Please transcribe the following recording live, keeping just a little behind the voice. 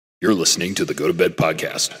You're listening to the Go to Bed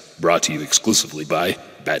podcast, brought to you exclusively by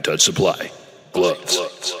Bad Touch Supply. Gloves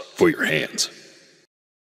for your hands.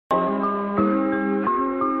 Go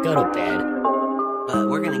to bed. But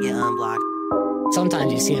we're gonna get unblocked.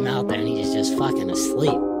 Sometimes you see him out there and he's just fucking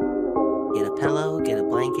asleep. Get a pillow, get a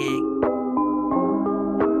blanket.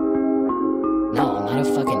 No, I'm not a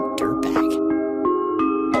fucking dirtbag.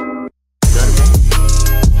 Go to bed.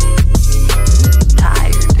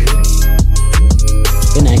 Tired, dude.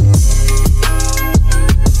 Good night.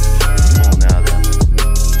 Oh, now then.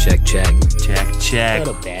 Check. Check.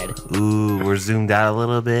 Go to bed. Ooh, we're zoomed out a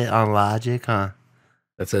little bit on Logic, huh?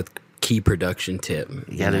 That's a key production tip.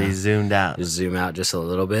 You gotta be zoomed out. Just zoom out just a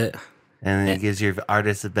little bit. And then it gives your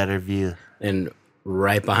artist a better view. And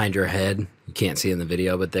right behind your head, you can't see in the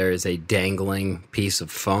video, but there is a dangling piece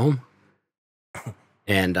of foam.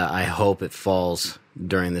 And I hope it falls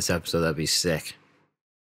during this episode. That'd be sick.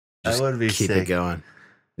 That would be keep sick. it going.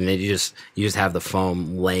 And then you just have the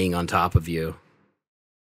foam laying on top of you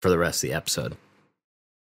for the rest of the episode.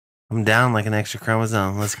 I'm down like an extra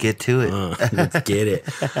chromosome. Let's get to it. Let's get it.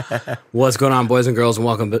 What's going on, boys and girls, and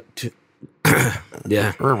welcome to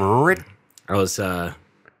yeah. I was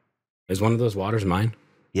is one of those waters mine?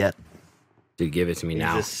 Yep. Dude, give it to me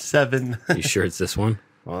now. Just 7. You sure it's this one?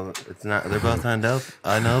 Well, it's not. They're both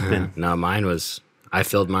unopened. No, mine was. I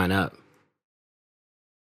filled mine up.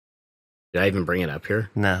 Did I even bring it up here?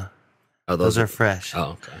 No. Oh, Those are fresh.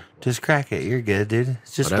 Oh, okay. Just crack it. You're good, dude.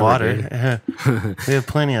 It's just Whatever, water. We have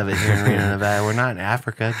plenty of it here in Reno, Nevada. We're not in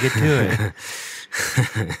Africa. Get to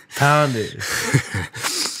it. Pound it.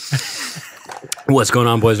 What's going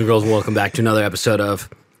on, boys and girls? Welcome back to another episode of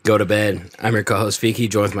Go to Bed. I'm your co-host, Fiki,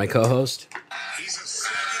 joined with my co-host. He's a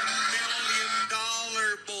 $7 million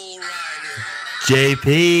bull rider.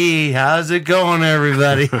 JP, how's it going,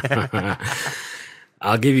 everybody?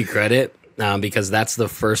 I'll give you credit because that's the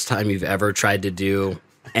first time you've ever tried to do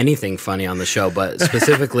anything funny on the show, but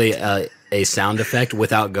specifically a sound effect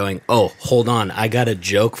without going, oh, hold on, I got a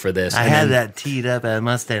joke for this. I had that teed up at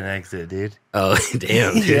Mustang exit, dude. Oh,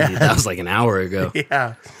 damn, dude. Yeah. That was like an hour ago.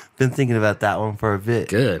 Yeah. Been thinking about that one for a bit.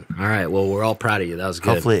 Good. All right. Well, we're all proud of you. That was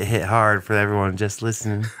good. Hopefully it hit hard for everyone just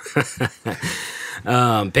listening.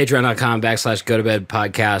 Patreon.com/Go to Bed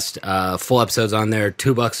podcast. Full episodes on there.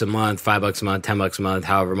 $2 a month, $5 a month, $10 a month,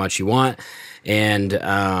 however much you want. And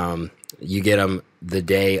you get them the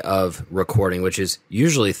day of recording, which is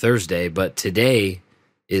usually Thursday, but today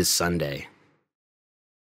is Sunday.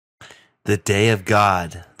 The day of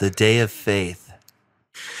God, the day of faith.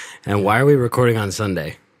 And why are we recording on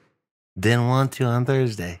Sunday? Didn't want to on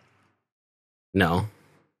Thursday. No.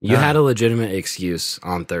 You had a legitimate excuse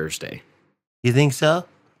on Thursday. You think so?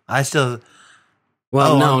 I still...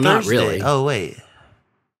 Well, no, on not Thursday. really. Oh, wait.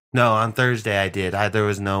 No, on Thursday I did. There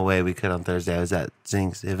was no way we could on Thursday. I was at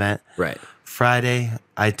Zink's event. Right. Friday,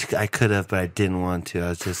 I could have, but I didn't want to.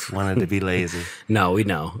 I just wanted to be lazy. No, we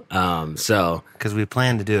know. So... Because we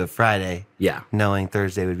planned to do it Friday, Yeah. knowing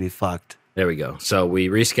Thursday would be fucked. There we go. So we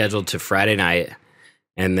rescheduled to Friday night,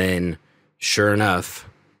 and then sure enough,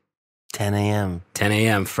 10 a.m. 10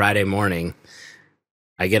 a.m. Friday morning,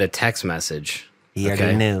 I get a text message. He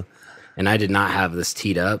already knew. And I did not have this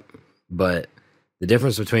teed up, but the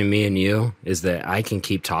difference between me and you is that I can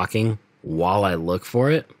keep talking while I look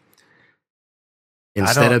for it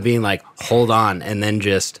instead of being like, hold on, and then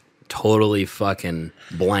just totally fucking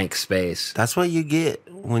blank space. That's what you get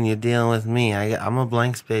when you're dealing with me. I'm a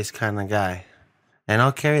blank space kind of guy. And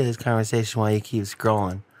I'll carry this conversation while you keep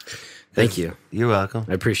scrolling. Thank you. You're welcome.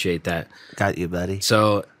 I appreciate that. Got you, buddy.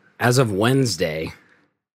 So as of Wednesday,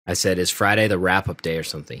 I said, is Friday the wrap-up day or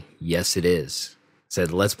something? Yes, it is. I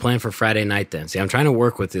said, let's plan for Friday night then. See, I'm trying to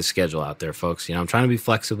work with this schedule out there, folks. I'm trying to be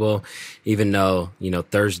flexible, even though,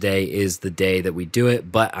 Thursday is the day that we do it.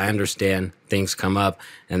 But I understand things come up,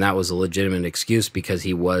 and that was a legitimate excuse because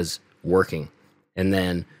he was working. And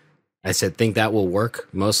then I said, think that will work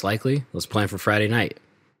most likely? Let's plan for Friday night.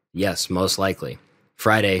 Yes, most likely.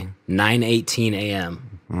 Friday, 9:18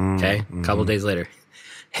 a.m. Okay? A couple days later.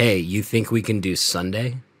 Hey, you think we can do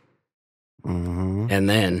Sunday? Mm-hmm. And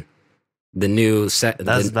then the new set.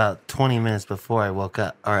 That's about 20 minutes before I woke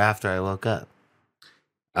up, or after I woke up.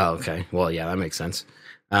 Oh, okay. Well, yeah, that makes sense.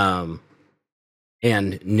 And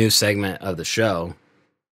new segment of the show,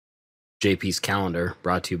 JP's calendar,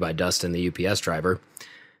 brought to you by Dustin, the UPS driver.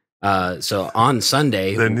 So on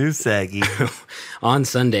Sunday, The new saggy. on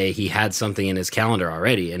Sunday, he had something in his calendar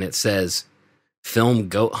already, and it says, film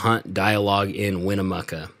goat hunt dialogue in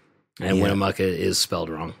Winnemucca. And Yeah. Winnemucca is spelled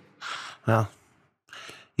wrong. Well,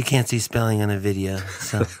 you can't see spelling on a video.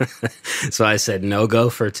 So So I said, no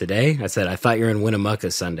go for today. I said, I thought you were in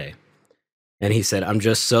Winnemucca Sunday. And he said, I'm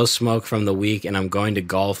just so smoked from the week and I'm going to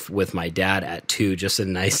golf with my dad at 2. Just a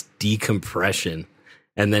nice decompression.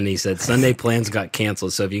 And then he said, Sunday plans got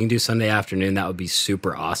canceled. So if you can do Sunday afternoon, that would be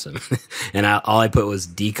super awesome. And all I put was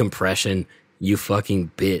decompression, you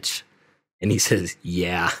fucking bitch. And he says,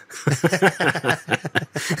 yeah.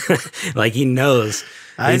 Like he knows.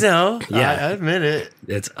 I know. Yeah. I admit it.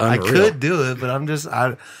 It's I unreal. could do it, but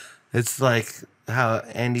it's like how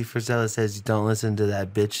Andy Frisella says, you don't listen to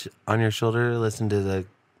that bitch on your shoulder, listen to the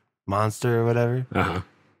monster or whatever. Uh-huh.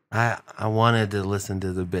 I wanted to listen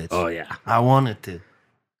to the bitch. Oh, yeah. I wanted to.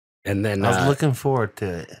 And then I was looking forward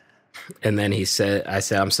to it. And then I said,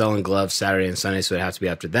 I'm selling gloves Saturday and Sunday, so it'd have to be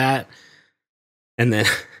after that. And then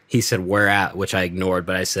he said, where at? Which I ignored,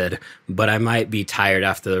 but I said, but I might be tired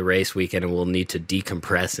after the race weekend and we'll need to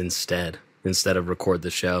decompress instead of record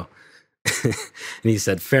the show. And he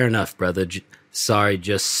said, fair enough, brother. Sorry,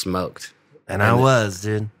 just smoked. And I was,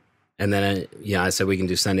 dude. And then, I said, we can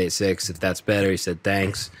do Sunday at 6 if that's better. He said,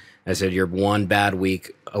 thanks. I said, you're one bad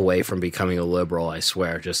week away from becoming a liberal, I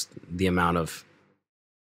swear. Just the amount of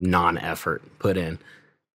non-effort put in.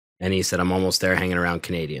 And he said, I'm almost there hanging around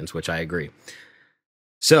Canadians, which I agree.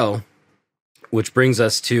 So, which brings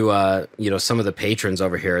us to, some of the patrons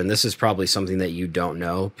over here. And this is probably something that you don't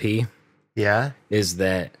know, P. Yeah? Is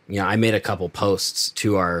that, I made a couple posts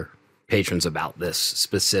to our patrons about this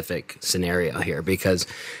specific scenario here because,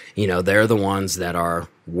 they're the ones that are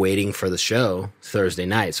waiting for the show Thursday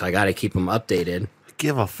night. So I got to keep them updated.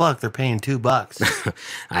 Give a fuck. They're paying $2.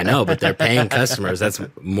 I know, but they're paying customers. That's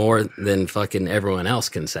more than fucking everyone else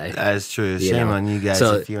can say. That's true. Shame on you guys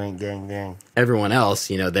if you ain't gang. Everyone else,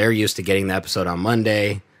 they're used to getting the episode on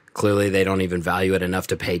Monday. Clearly, they don't even value it enough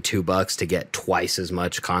to pay $2 to get twice as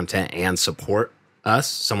much content and support us,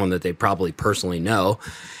 someone that they probably personally know.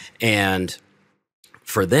 And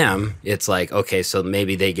for them, it's like, okay, so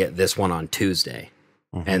maybe they get this one on Tuesday.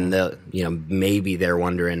 Mm-hmm. And maybe they're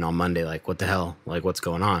wondering on Monday, like, what the hell? Like, what's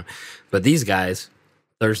going on? But these guys,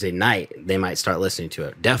 Thursday night, they might start listening to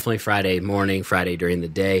it. Definitely Friday morning, Friday during the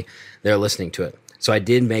day, they're listening to it. So I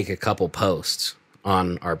did make a couple posts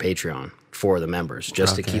on our Patreon for the members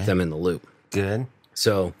just to keep them in the loop. Good.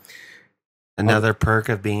 So another perk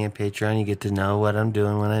of being a Patreon, you get to know what I'm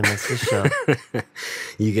doing when I miss the show.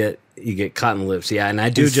 you get caught in loops. Yeah, and I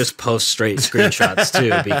do just post straight screenshots too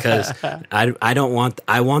because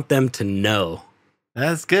I want them to know.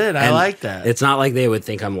 That's good. I like that. It's not like they would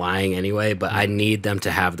think I'm lying anyway, but I need them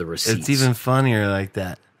to have the receipts. It's even funnier like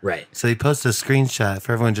that. Right. So he posts a screenshot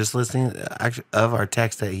for everyone just listening of our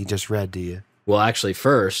text that he just read to you. Well, actually,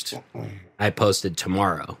 first, I posted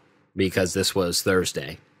tomorrow because this was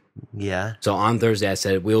Thursday. Yeah. So on Thursday, I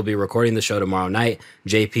said, we will be recording the show tomorrow night.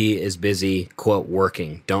 JP is busy, quote,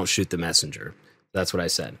 working. Don't shoot the messenger. That's what I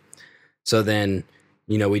said. So then,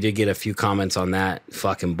 we did get a few comments on that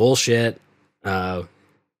fucking bullshit.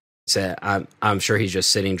 Said, I'm sure he's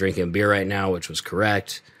just sitting drinking beer right now, which was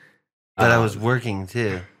correct. But I was working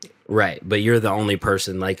too. Right. But you're the only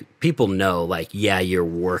person, like, people know, like, yeah, you're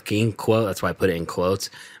working, quote. That's why I put it in quotes.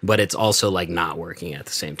 But it's also, like, not working at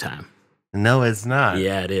the same time. No, it's not.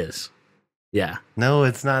 Yeah, it is. Yeah. No,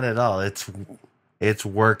 it's not at all. It's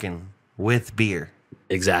working with beer.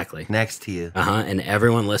 Exactly. Next to you. And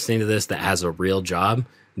everyone listening to this that has a real job,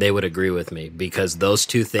 they would agree with me because those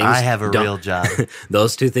two things. I have a real job.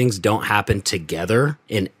 Those two things don't happen together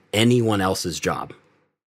in anyone else's job.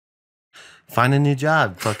 Find a new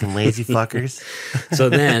job, fucking lazy fuckers. So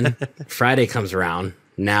then Friday comes around.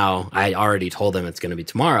 Now I already told them it's going to be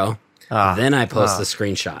tomorrow. Then I post the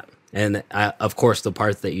screenshot. And of course, the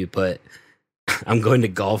part that you put, I'm going to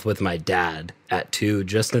golf with my dad at 2,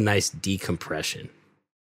 just a nice decompression.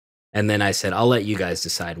 And then I said, I'll let you guys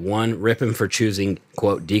decide. 1, rip him for choosing,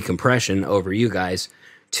 quote, decompression over you guys.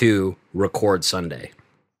 2, record Sunday.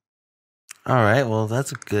 All right. Well,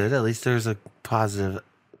 that's good. At least there's a positive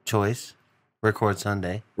choice. Record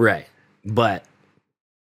Sunday. Right. But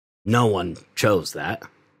no one chose that.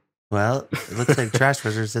 Well, it looks like Trash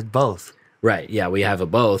Wizard said both. Right. Yeah, we have a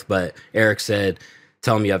both. But Eric said,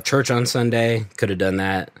 tell him you have church on Sunday. Could have done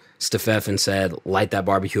that. Stefan said, light that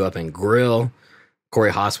barbecue up and grill.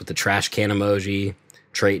 Corey Haas with the trash can emoji.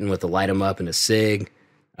 Trayton with the light 'em up and a cig.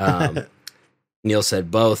 Neil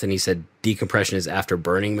said both, and he said decompression is after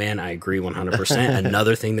Burning Man. I agree 100%.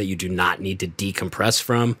 Another thing that you do not need to decompress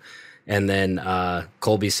from. And then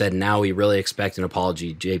Colby said, now we really expect an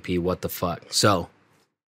apology. JP, what the fuck? So.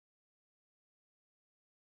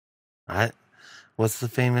 What's the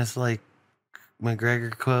famous, like,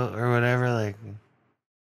 McGregor quote or whatever? Like,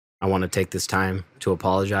 I want to take this time to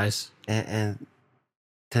apologize. And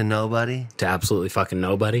to nobody? To absolutely fucking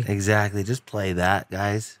nobody? Exactly. Just play that,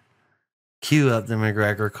 guys. Cue up the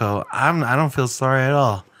McGregor quote. I don't feel sorry at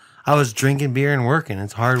all. I was drinking beer and working.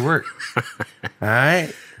 It's hard work. All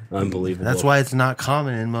right? Unbelievable. That's why it's not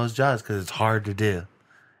common in most jobs, because it's hard to do.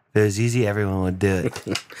 If it was easy, everyone would do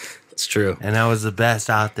it. It's true. And I was the best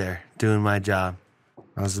out there doing my job.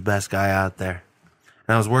 I was the best guy out there.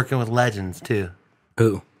 And I was working with legends, too.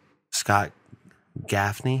 Who? Scott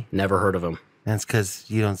Gaffney. Never heard of him. And it's because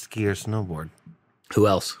you don't ski or snowboard. Who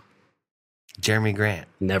else? Jeremy Grant.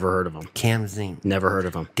 Never heard of him. Cam Zink. Never heard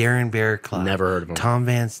of him. Darren Bearclaw. Never heard of him. Tom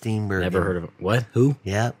Van Steenbergen. Never heard of him. What? Who?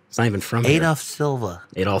 Yep. It's not even from here. Adolf Silva.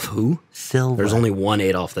 Adolf who? Silva. There's only one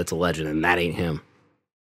Adolf that's a legend, and that ain't him.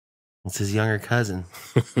 It's his younger cousin.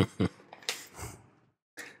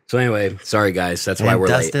 So anyway, sorry guys, that's why And we're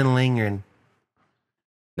Dustin Lingren. late.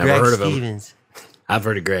 Never Greg heard of him. Stevens. I've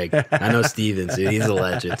heard of Greg. I know Stevens, dude. He's a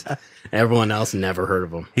legend. Everyone else never heard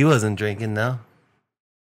of him. He wasn't drinking, though.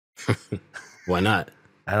 Why not?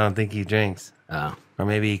 I don't think he drinks. Oh, Or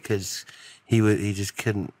maybe because he just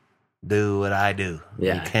couldn't do what I do.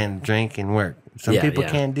 Yeah. He can't drink and work. Some Yeah, people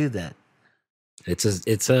yeah. can't do that. it's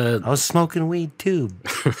a I was smoking weed too,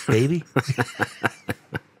 baby.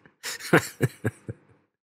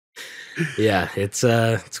 yeah. It's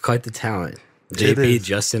quite the talent. It JP is.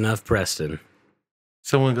 just enough Preston.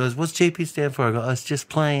 Someone goes, "What's JP stand for?" I go, "Oh, it's just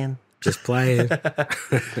playing." Just playing.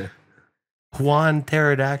 Juan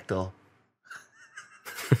Pterodactyl.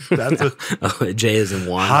 That's what Oh, J is in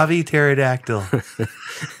Juan. Javi Pterodactyl.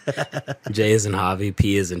 J is in Javi.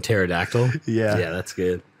 P is in pterodactyl. Yeah. Yeah, that's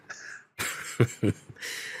good.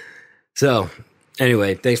 So,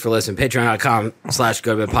 anyway, thanks for listening.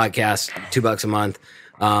 Patreon.com/GoToBedPodcast. $2 a month.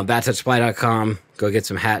 BadTouchSupply.com. Go get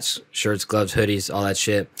some hats, shirts, gloves, hoodies, all that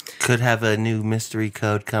shit. Could have a new mystery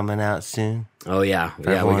code coming out soon. Oh, yeah. Yeah,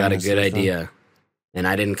 we everyone got a in the good system. idea. And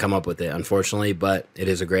I didn't come up with it, unfortunately, but it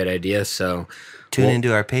is a great idea. So, Tune Well-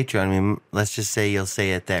 into our Patreon. I mean, let's just say you'll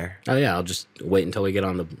say it there. oh, yeah, I'll just wait until we get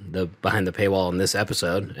on the behind the paywall in this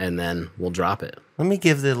episode, and then we'll drop it. Let me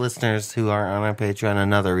give the listeners who are on our Patreon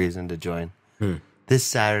another reason to join. This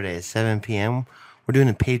Saturday at 7 p.m., we're doing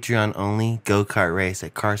a Patreon only go-kart race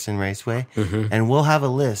at Carson Raceway. And we'll have a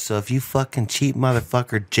list. So if you fucking cheap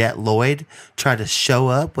motherfucker Jet Lloyd try to show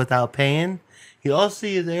up without paying, I'll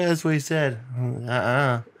see you there. That's what he said.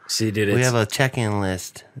 See, dude, We it's, have a check-in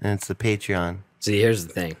list, and it's the Patreon. see, here's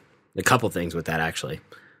the thing. A couple things with that, actually.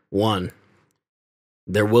 One,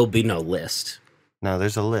 there will be no list No,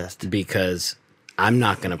 there's a list. because I'm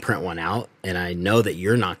not going to print one out, and I know that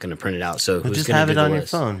you're not going to print it out. So But who's just going have to it do the on your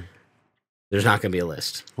list? phone. There's not going to be a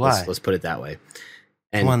list. Why? Let's put it that way.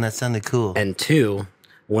 And Come on, that sounded cool. And two,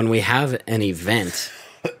 when we have an event,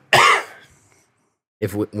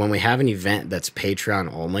 when we have an event that's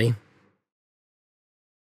Patreon only,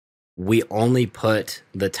 we only put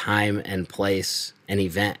the time and place and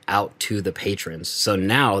event out to the patrons. So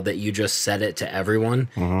now that you just said it to everyone,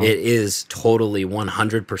 it is totally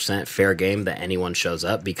 100% fair game that anyone shows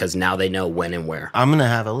up because now they know when and where. I'm going to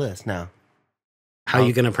have a list now. How are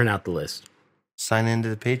you going to print out the list? Sign into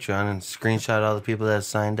the Patreon and screenshot all the people that have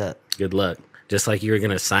signed up. Good luck. Just like you were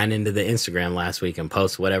going to sign into the Instagram last week and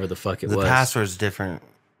post whatever the fuck it The was. password's different.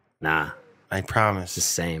 Nah, I promise. it's the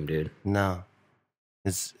same, dude. No,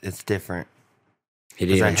 it's different. He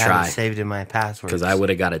 'Cause didn't I even have try. it saved in my passwords. Because I would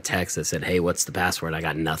have got a text that said, "Hey, what's the password?" I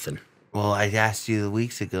got nothing. Well, I asked you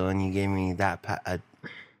weeks ago, and you gave me that.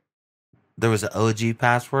 There was an OG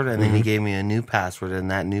password, and then you gave me a new password, and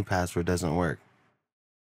that new password doesn't work.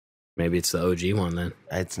 Maybe it's the OG one then.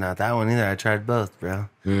 It's not that one either. I tried both, bro.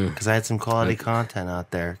 Because I had some quality content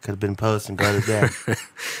out there. Could have been post and go to bed.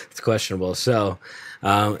 It's questionable. So,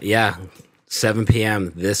 yeah, 7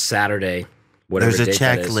 p.m. this Saturday. Whatever There's a date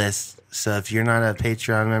that is. checklist. So if you're not a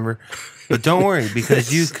Patreon member, but don't worry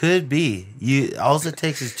because you could be. All it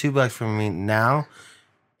takes is $2 from me now,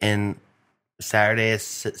 and Saturday is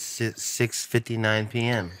 6:59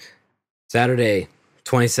 p.m. Saturday,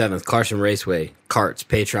 27th, Carson Raceway, carts,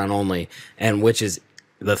 Patreon only. And which is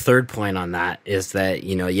the third point on that is that,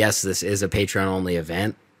 yes, this is a Patreon only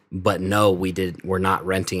event, but no, we're not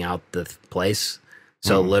renting out the place.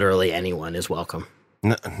 So literally anyone is welcome.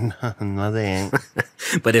 No, they ain't.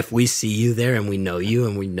 But if we see you there and we know you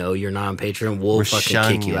and we know you're not on Patreon, we'll We're fucking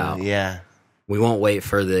shun kick you out. Yeah. We won't wait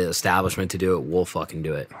for the establishment to do it. We'll fucking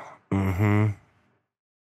do it. Mm-hmm.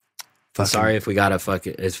 Sorry if we got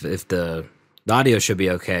to if the audio should be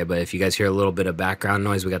okay, but if you guys hear a little bit of background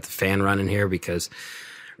noise, we got the fan running here because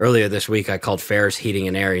earlier this week I called Ferris Heating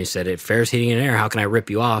and Air. He said, "If Ferris Heating and Air, how can I rip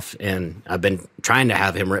you off?" And I've been trying to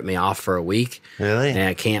have him rip me off for a week. Really? And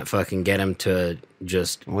I can't fucking get him to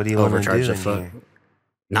just What do you want to overcharge do the in foot. here?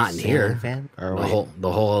 Not in Ceiling here. fan? Or The wait.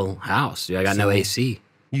 whole house. Dude, I got no Ceiling. AC.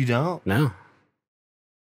 You don't? No.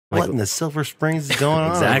 What in the Silver Springs is going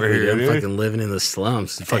on Exactly, over here, dude. I'm dude? fucking living in the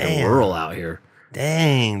slums. It's fucking Damn. rural out here.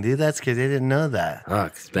 Dang, dude, that's because I didn't know that.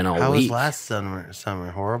 Fuck, it's been all How week. was last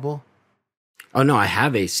summer? Horrible? Oh, no, I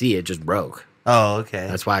have AC. It just broke. Oh, okay.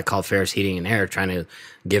 That's why I called Ferris Heating and Air, trying to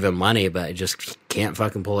give him money, but I just can't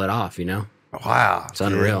fucking pull it off, you know? Wow. It's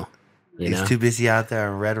unreal. You He's know? too busy out there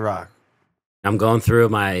in Red Rock. I'm going through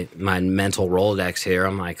my mental Rolodex here.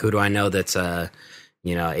 I'm like, who do I know that's a,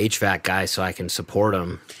 HVAC guy so I can support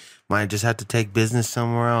him? Might just have to take business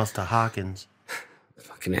somewhere else to Hawkins.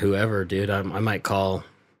 Fucking whoever, dude. I might call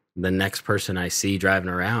the next person I see driving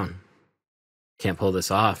around. Can't pull this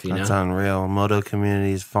off, you That's know? unreal. Moto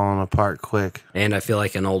community is falling apart quick. And I feel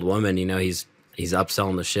like an old woman, he's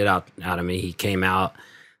upselling the shit out of me. He came out,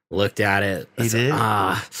 looked at it. He did?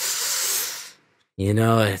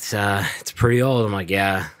 It's pretty old. I'm like,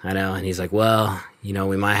 yeah, I know. And he's like, well,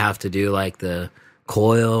 we might have to do like the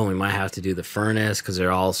coil. We might have to do the furnace because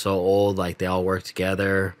they're all so old. Like they all work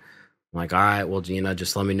together. I'm like, all right, well,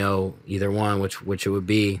 just let me know either one, which it would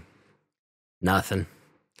be. Nothing.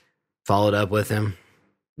 Followed up with him.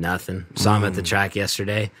 Nothing. Saw him at the track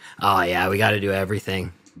yesterday. Oh yeah, we got to do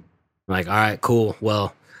everything. I'm like, all right, cool.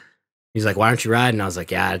 Well, he's like, why aren't you riding? I was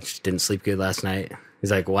like, yeah, I just didn't sleep good last night. He's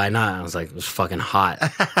like, why not? I was like, it was fucking hot.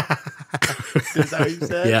 Is that what you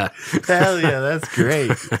said? Yeah. Hell yeah, that's great.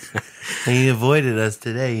 And he avoided us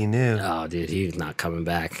today, you knew. Oh, dude, he's not coming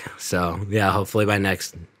back. So, yeah, hopefully by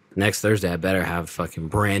next Thursday, I better have fucking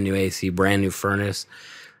brand new AC, brand new furnace.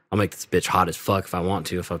 I'll make this bitch hot as fuck if I want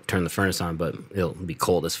to, if I turn the furnace on, but it'll be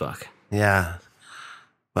cold as fuck. Yeah.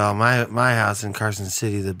 Well, my house in Carson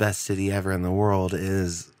City, the best city ever in the world,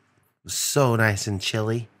 is so nice and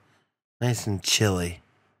chilly. Nice and chilly.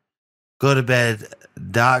 Go to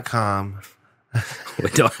bed.com. We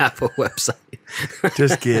don't have a website.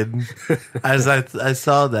 Just kidding. As I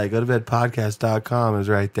saw that, go to bedpodcast.com is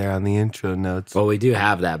right there on the intro notes. Well, we do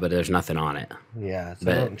have that, but there's nothing on it. Yeah, so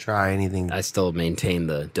But don't try anything. I still maintain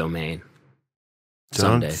the domain.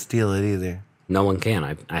 Don't Someday. steal it either. No one can.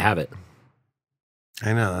 I have it,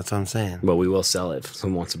 I know, that's what I'm saying. but we will sell it if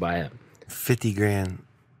someone wants to buy it. 50 grand.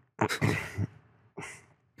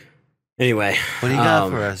 Anyway. What do you got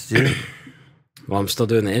for us, dude? Well, I'm still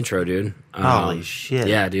doing the intro, dude. Holy shit.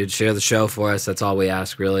 Yeah, dude. Share the show for us. That's all we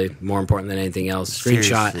ask, really. More important than anything else.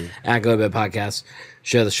 Screenshot Seriously. at Go to Bed Podcast.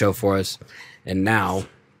 Share the show for us. And now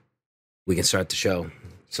we can start the show.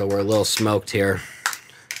 So we're a little smoked here.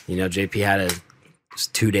 JP had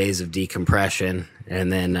 2 days of decompression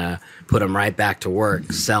and then put him right back to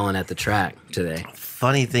work selling at the track today.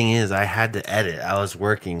 Funny thing is, I had to edit. I was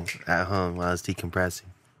working at home while I was decompressing.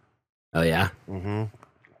 Oh, yeah? Mm-hmm.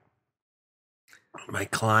 My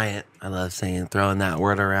client, I love throwing that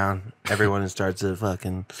word around. Everyone who starts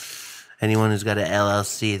anyone who's got an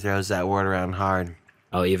LLC throws that word around hard.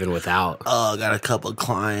 Oh, even without. Oh, I got a couple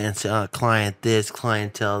clients, client this,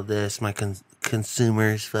 clientele this, my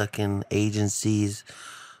consumers, fucking agencies,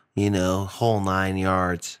 whole 9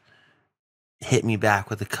 yards. Hit me back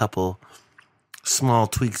with a couple small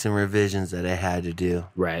tweaks and revisions that I had to do.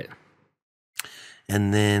 Right.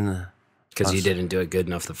 And then... Because you didn't do it good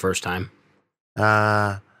enough the first time.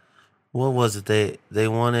 What was it? They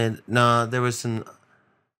wanted... No, there was some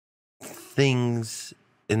things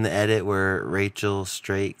in the edit where Rachel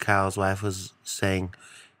Straight, Kyle's wife, was saying,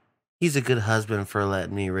 he's a good husband for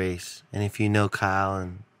letting me race. And if you know Kyle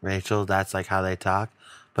and Rachel, that's like how they talk.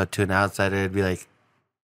 But to an outsider, it'd be like,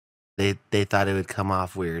 they thought it would come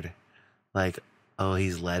off weird. Like, oh,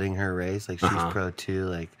 he's letting her race? Like, she's pro too.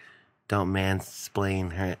 Like, don't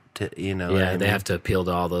mansplain her to, Yeah, they have to appeal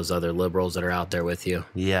to all those other liberals that are out there with you.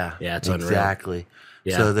 Yeah. Yeah, it's unreal. Exactly.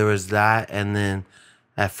 Yeah. So there was that, and then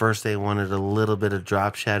at first they wanted a little bit of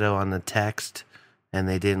drop shadow on the text, and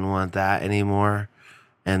they didn't want that anymore.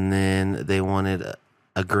 And then they wanted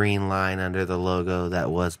a green line under the logo that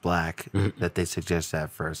was black that they suggested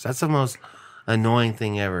at first. That's the most annoying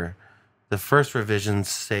thing ever. The first revisions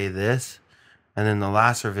say this, and then the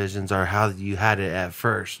last revisions are how you had it at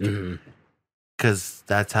first. Because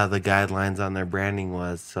that's how the guidelines on their branding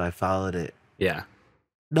was, so I followed it. Yeah.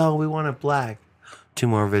 No, we want it black. 2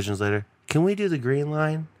 more revisions later. Can we do the green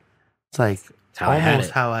line? It's like how I had almost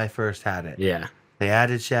it. how I first had it. Yeah. They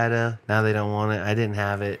added shadow. Now they don't want it. I didn't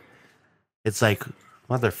have it. It's like,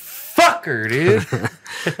 motherfucker, dude.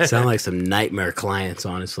 Sound like some nightmare clients,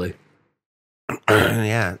 honestly.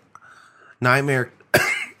 Yeah. Nightmare.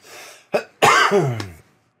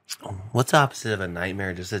 What's the opposite of a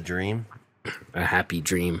nightmare? Just a dream? A happy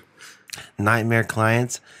dream. Nightmare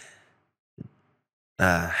clients.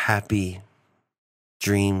 Happy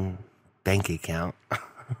dream bank account.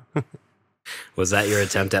 Was that your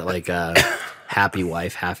attempt at like a happy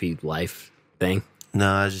wife, happy life thing?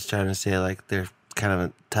 No, I was just trying to say like they're kind of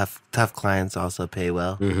a tough clients also pay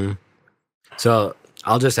well. Mm-hmm. So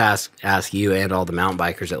I'll just ask you and all the mountain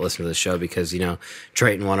bikers that listen to the show, because, you know,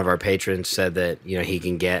 Trayton, one of our patrons, said that, you know,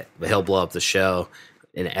 he'll blow up the show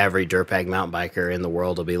and every dirtbag mountain biker in the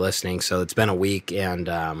world will be listening. So it's been a week,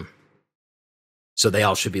 and so they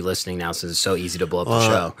all should be listening now since it's so easy to blow up the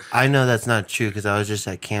show. I know that's not true because I was just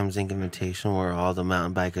at Cam's Inc. Invitation where all the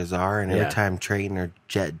mountain bikers are, and every time Trayton or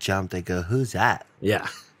Jet jump, they go, "Who's that? Yeah.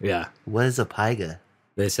 What is a Pyga?"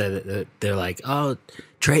 They said that they're like, "Oh,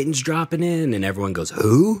 Trayton's dropping in," and everyone goes,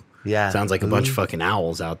 "Who?" Yeah, sounds like a bunch of fucking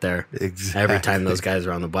owls out there. Exactly. Every time those guys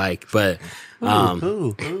are on the bike. But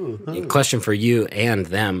who? Question for you and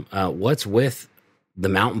them: what's with the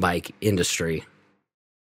mountain bike industry?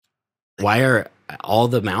 Why are all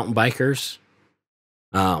the mountain bikers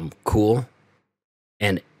cool,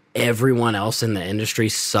 and everyone else in the industry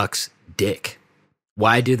sucks dick?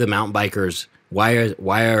 Why do the mountain bikers? Why are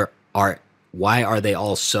they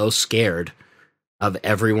all so scared of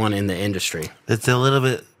everyone in the industry? It's a little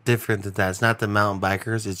bit different than that. It's not the mountain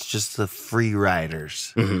bikers. It's just the free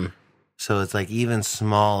riders. Mm-hmm. So it's like even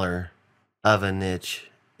smaller of a niche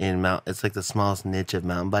in It's like the smallest niche of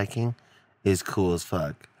mountain biking is cool as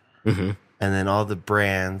fuck. Mm-hmm. And then all the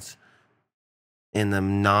brands in the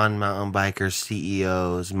non-mountain bikers,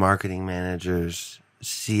 CEOs, marketing managers,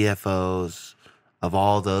 CFOs of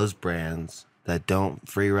all those brands that don't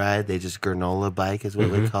free ride, they just granola bike is what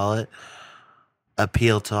we call it,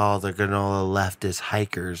 appeal to all the granola leftist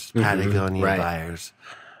hikers, Patagonia buyers.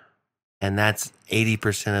 And that's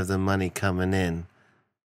 80% of the money coming in.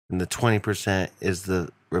 And the 20% is the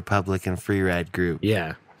Republican free ride group.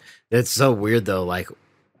 Yeah. It's so weird though. Like,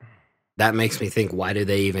 that makes me think, why do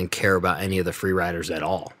they even care about any of the free riders at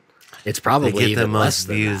all? It's probably they get even the less most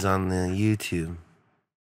than views that. on the YouTube.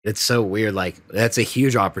 It's so weird. Like, that's a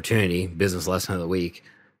huge opportunity. Business lesson of the week.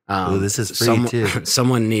 This is free too.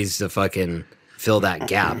 Someone needs to fucking fill that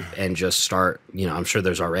gap and just start, you know, I'm sure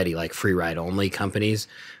there's already like free ride only companies,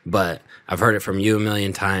 but I've heard it from you a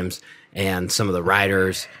million times and some of the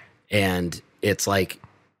riders, and it's like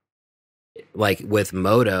with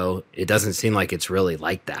Moto, it doesn't seem like it's really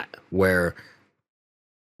like that, where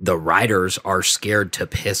the riders are scared to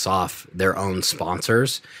piss off their own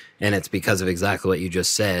sponsors. And it's because of exactly what you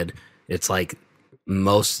just said. It's like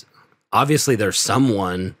obviously there's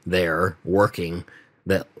someone there working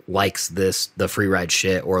that likes the free ride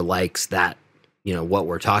shit or likes that, you know, what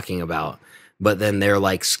we're talking about. But then they're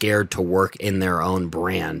like scared to work in their own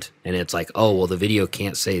brand. And it's like, oh, well, the video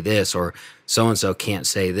can't say this, or so-and-so can't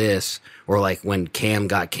say this. Or like when Cam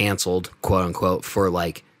got canceled, quote unquote, for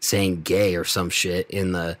like saying gay or some shit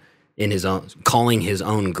in his own, calling his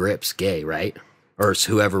own grips gay, right? Or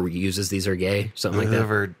whoever uses these are gay, something like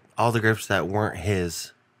that. All the grips that weren't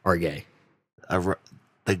his are gay. The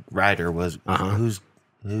rider was,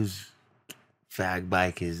 whose fag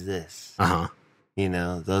bike is this? You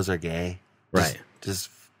know, those are gay. Right. Just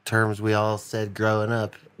terms we all said growing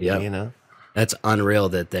up. Yeah. You know? That's unreal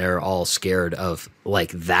that they're all scared of,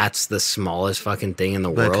 like, that's the smallest fucking thing in the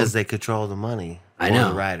world. Because they control the money. I know.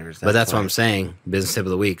 The riders. But that's what I'm saying. Business tip of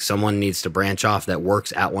the week. Someone needs to branch off that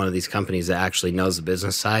works at one of these companies that actually knows the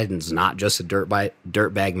business side and is not just a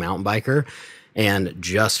dirtbag mountain biker, and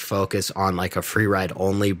just focus on like a free ride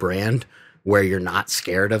only brand where you're not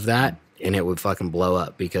scared of that, and it would fucking blow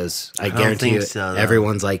up, because I guarantee you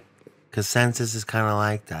everyone's like, because Census is kind of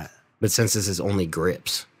like that. But Census is only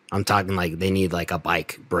grips. I'm talking like they need like a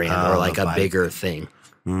bike brand or like a bigger thing.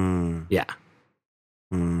 Yeah.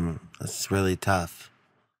 That's really tough.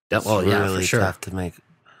 Well, yeah, really for sure. Tough to make.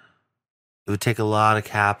 It would take a lot of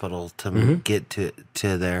capital to get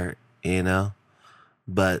to there, you know?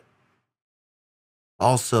 But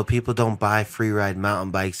also, people don't buy free ride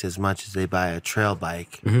mountain bikes as much as they buy a trail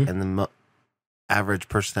bike. And the average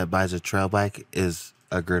person that buys a trail bike is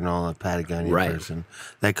a granola Patagonia person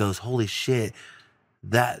that goes, holy shit,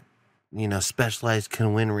 that, you know, Specialized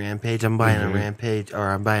can win Rampage. I'm buying a Rampage, or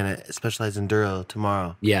I'm buying a Specialized Enduro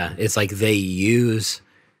tomorrow. Yeah, it's like they use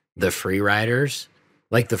the free riders.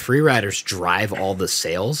 Like, the free riders drive all the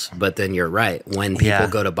sales, but then you're right. When people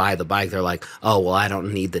go to buy the bike, they're like, oh, well, I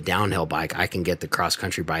don't need the downhill bike. I can get the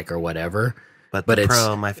cross-country bike or whatever. But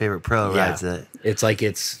pro, my favorite pro, rides it. It's like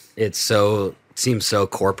it's so, seems so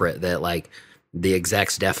corporate that, like, the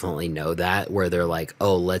execs definitely know that, where they're like,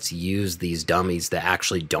 oh, let's use these dummies that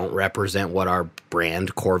actually don't represent what our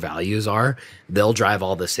brand core values are. They'll drive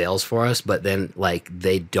all the sales for us, but then, like,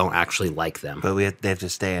 they don't actually like them. But they have to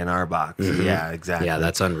stay in our box. Yeah, exactly. Yeah,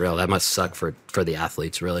 that's unreal. That must suck for the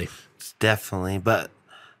athletes, really. Definitely. But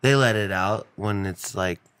they let it out when it's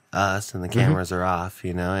like us and the cameras are off,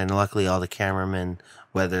 you know. And luckily, all the cameramen,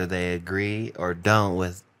 whether they agree or don't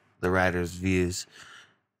with the writer's views,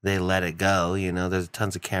 they let it go. You know, there's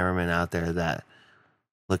tons of cameramen out there that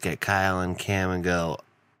look at Kyle and Cam and go,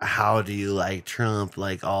 "How do you like Trump?"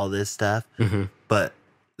 Like all this stuff, but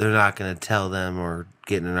they're not going to tell them or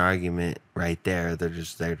get in an argument right there. They're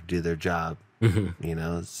just there to do their job. You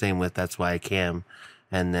know, same with that's why Cam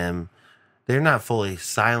and them. They're not fully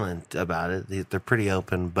silent about it. They're pretty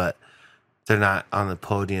open, but they're not on the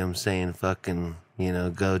podium saying "fucking," you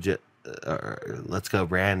know, or "let's go,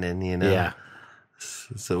 Brandon." You know, Yeah.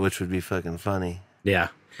 So which would be fucking funny. Yeah.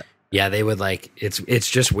 Yeah, they would like it's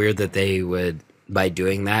just weird that they would by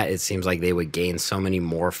doing that, it seems like they would gain so many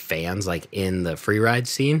more fans like in the free ride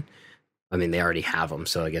scene. I mean, they already have them,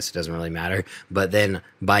 so I guess it doesn't really matter. But then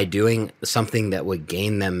by doing something that would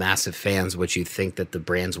gain them massive fans, which you think that the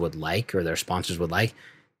brands would like or their sponsors would like,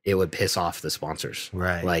 it would piss off the sponsors.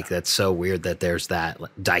 Right. Like that's so weird that there's that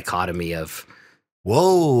dichotomy of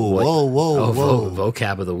Whoa.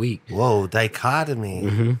 vocab of the week. Whoa,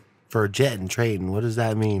 dichotomy for jet and trading. What does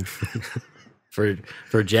that mean?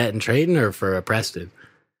 For Jet and Trading or for Preston?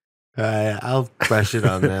 I'll brush it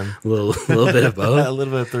on them. A little bit of both. A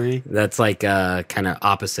little bit of three. That's like kind of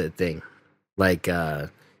opposite thing. Like, you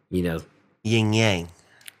know. Yin yang.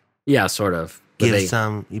 Yeah, sort of. But Give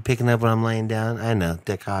some. You picking up what I'm laying down? I know.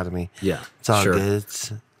 Dichotomy. Yeah. It's all sure. good.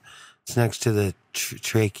 It's next to the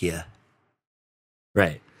trachea.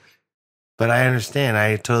 Right. But I understand.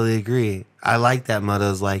 I totally agree. I like that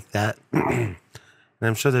motos like that. And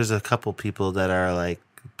I'm sure there's a couple people that are like,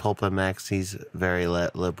 Pulp MX, he's very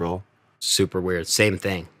liberal. Super weird. Same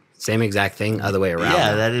thing. Same exact thing, other way around.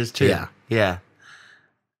 Yeah, that is true. Yeah.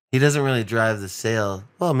 He doesn't really drive the sale.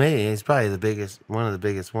 Well, maybe. He's probably one of the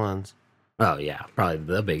biggest ones. Oh, yeah. Probably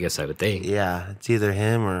the biggest, I would think. Yeah, it's either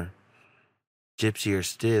him or Gypsy or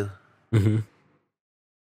Stu. Mm-hmm.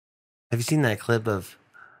 Have you seen that clip of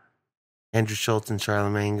Andrew Schultz and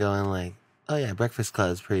Charlemagne going like, "Oh yeah, Breakfast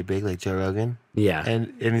Club is pretty big, like Joe Rogan"? Yeah.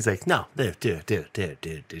 And he's like, "No,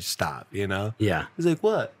 dude, stop." You know? Yeah. He's like,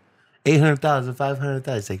 "What? 800,000,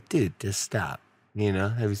 500,000?" He's like, "Dude, just stop." You know?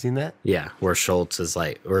 Have you seen that? Yeah. Where Schultz is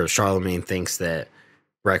like, or Charlemagne thinks that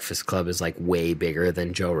Breakfast Club is like way bigger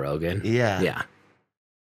than Joe Rogan. Yeah. Yeah.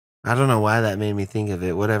 I don't know why that made me think of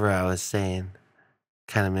it. Whatever I was saying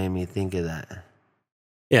kind of made me think of that.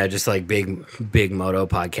 Yeah, just like big moto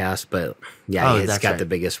podcast, but yeah, he's got the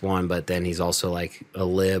biggest one. But then he's also like a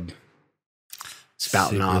lib,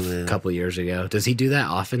 spouting Super off lib. a couple years ago. Does he do that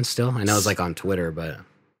often still? I know it's like on Twitter, but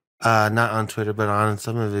Not on Twitter, but on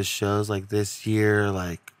some of his shows. Like this year,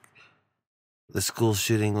 like the school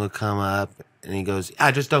shooting would come up, and he goes,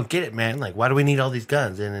 "I just don't get it, man. Like, why do we need all these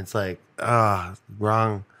guns?" And it's like,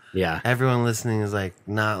 wrong. yeah. Everyone listening is like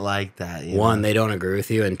not like that. You One, know? they don't agree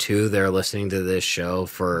with you, and two, they're listening to this show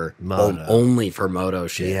for Moto. only for moto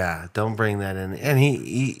shit. Yeah, don't bring that in. And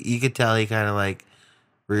he you could tell he kind of like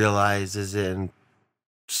realizes it and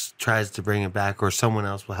tries to bring it back, or someone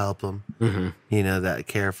else will help him. Mm-hmm. You know, that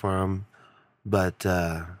care for him. But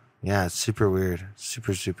yeah, it's super weird,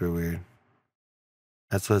 super weird.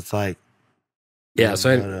 That's what it's like. Yeah,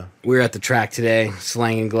 so Moto. we were at the track today,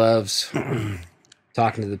 slanging gloves,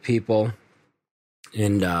 talking to the people,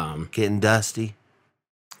 and Getting dusty.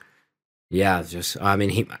 yeah, just I mean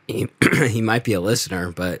he he might be a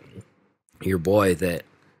listener, but your boy that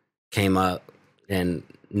came up and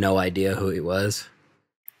no idea who he was.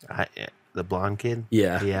 The blonde kid.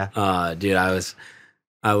 Yeah, Yeah. dude, I was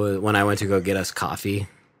when I went to go get us coffee.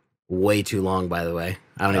 Way too long, by the way.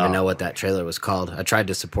 I don't even know what that trailer was called. I tried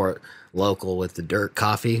to support local with the Dirt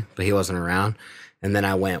Coffee, but he wasn't around. And then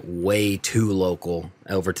I went way too local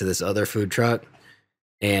over to this other food truck.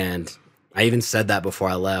 And I even said that before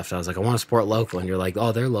I left. I was like, I want to support local. And you're like,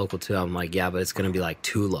 oh, they're local too. I'm like, yeah, but it's going to be like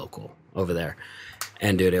too local over there.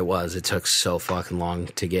 And dude, it took so fucking long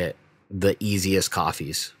to get the easiest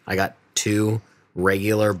coffees. I got 2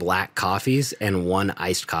 regular black coffees and 1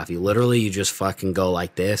 iced coffee. Literally, you just fucking go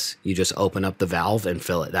like this. You just open up the valve and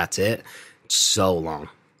fill it. That's it. It's so long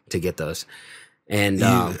to get those. And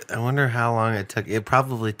I wonder how long it took. It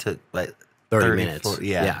probably took like 30 minutes. 40,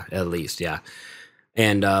 yeah, at least. Yeah.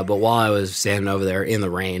 And but while I was standing over there in the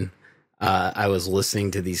rain, I was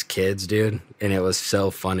listening to these kids, dude, and it was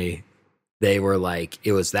so funny. They were like,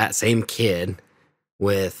 it was that same kid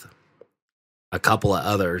with a couple of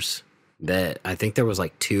others that I think there was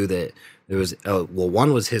like 2 that there was. Oh, well,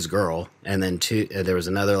 one was his girl, and then 2. There was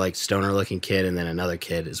another like stoner looking kid, and then another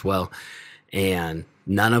kid as well. And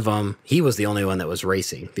none of them. He was the only one that was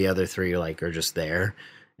racing. The other 3 like are just there.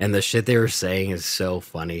 And the shit they were saying is so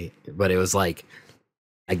funny. But it was like,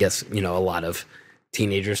 I guess, a lot of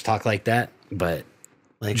teenagers talk like that, but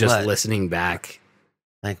Like just what? listening back.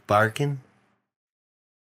 Like barking?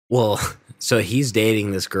 Well, so he's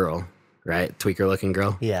dating this girl, right? Tweaker looking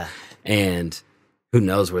girl. Yeah. And who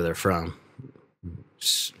knows where they're from.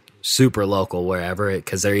 Super local, wherever,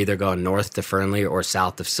 because they're either going north to Fernley or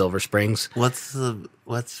south of Silver Springs. What's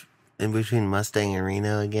in between Mustang and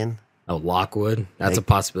Reno again? Oh, Lockwood. That's a Like-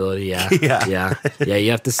 possibility. Yeah. Yeah. Yeah.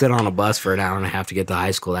 You have to sit on a bus for an hour and a half to get to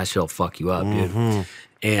high school. That shit'll fuck you up, dude. Mm-hmm.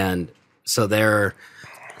 And so they're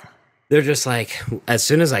just like, as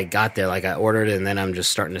soon as I got there, like I ordered it, and then I'm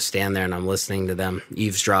just starting to stand there and I'm listening to them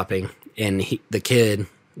eavesdropping. And the kid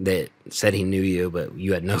that said he knew you, but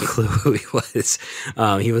you had no clue who he was,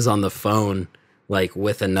 he was on the phone like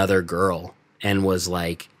with another girl and was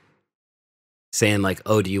like saying like,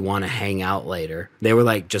 oh, do you want to hang out later? They were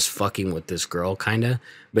like just fucking with this girl kind of,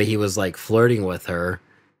 but he was like flirting with her.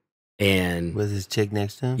 And With his chick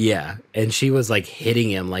next to him? yeah, and she was like hitting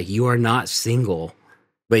him like, you are not single.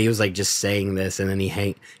 But he was like just saying this, and then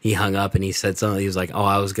he hung up and he said something. He was like, "Oh,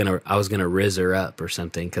 I was gonna riz her up or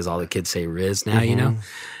something," because all the kids say riz now,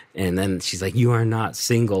 And then she's like, "You are not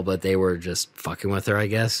single," but they were just fucking with her, I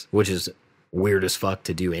guess, which is weird as fuck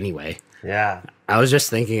to do anyway. Yeah. I was just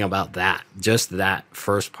thinking about that, just that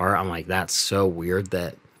first part. I'm like, that's so weird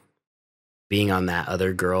that being on that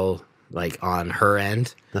other girl, like on her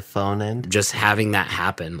end, The phone end? just having that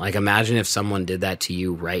happen. Like, imagine if someone did that to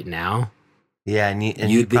you right now. Yeah, and you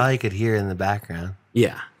You'd be- probably could hear in the background.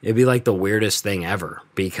 Yeah, it'd be like the weirdest thing ever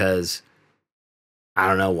because I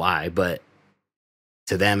don't know why, but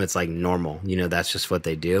to them it's like normal. That's just what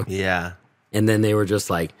they do. Yeah. And then they were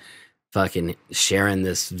just like fucking sharing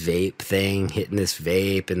this vape thing, hitting this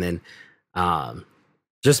vape, and then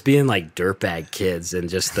just being like dirtbag kids, and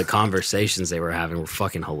just the conversations they were having were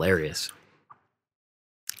fucking hilarious.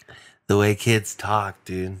 The way kids talk,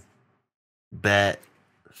 dude. Bet,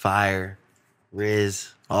 fire,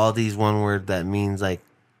 riz, all these one word that means like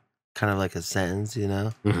kind of like a sentence,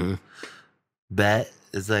 Mm-hmm. Bet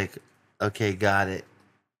is like, okay, got it.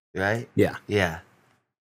 Right? Yeah. Yeah.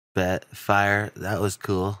 Bet, fire, that was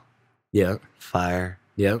cool. Yeah. Fire.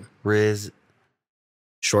 Yep. Riz,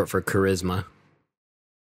 Short for charisma.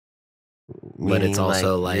 But it's meaning, also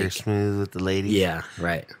you're like- smooth with the ladies. Yeah.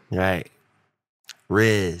 Right. Right.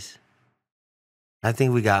 Riz. I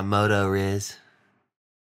think we got Moto Riz.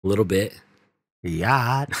 A little bit.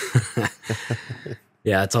 Yacht.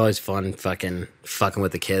 Yeah, it's always fun fucking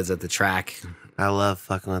with the kids at the track. I love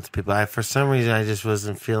fucking with people. For some reason, I just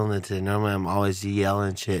wasn't feeling it today. Normally, I'm always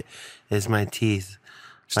yelling shit. It's my teeth.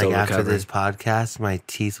 Still like after recovering. this podcast, my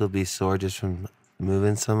teeth will be sore just from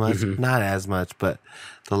moving so much. Mm-hmm. Not as much, but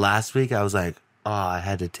the last week, I was like, oh, I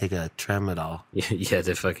had to take a Tramadol. You had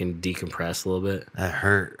to fucking decompress a little bit. It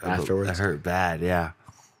hurt. Afterwards? It hurt bad, yeah.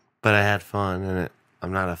 But I had fun, and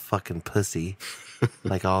I'm not a fucking pussy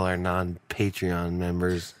like all our non-Patreon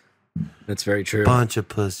members. That's very true. Bunch of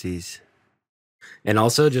pussies. And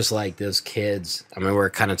also just like those kids, I mean,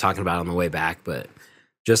 we're kind of talking about it on the way back, but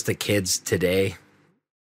just the kids today,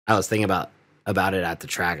 I was thinking about it at the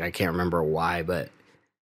track. I can't remember why, but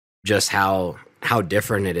just how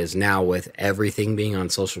different it is now with everything being on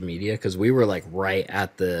social media. Cause we were like right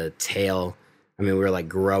at the tail. I mean, we were like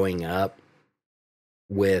growing up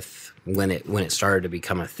with when it started to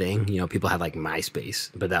become a thing. People had like MySpace,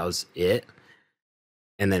 but that was it.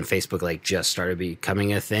 And then Facebook like just started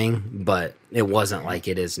becoming a thing, but it wasn't like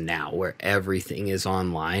it is now where everything is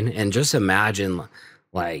online. And just imagine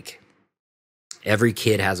like every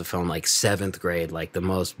kid has a phone, like 7th grade, like the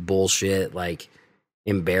most bullshit, like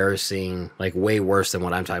embarrassing, like way worse than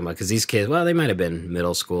what I'm talking about. Cause these kids, well, they might've been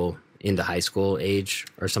middle school into high school age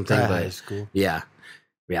or something, but High school. yeah,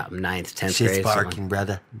 9th, 10th Shit's grade. barking,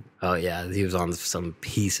 brother. Oh yeah, he was on some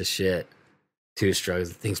piece of shit. 2 strokes.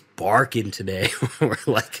 The thing's barking today. We're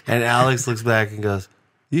like, And Alex looks back and goes,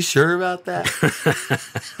 "You sure about that?"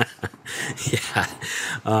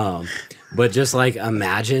 yeah. But just like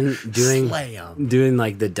imagine doing Slam.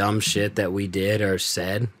 like the dumb shit that we did or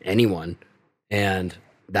said, anyone, and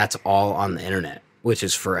that's all on the internet, which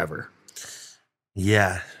is forever.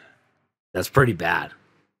 Yeah, That's pretty bad.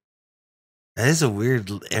 that is a weird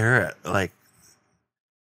era. Like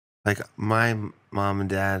my mom and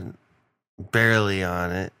dad barely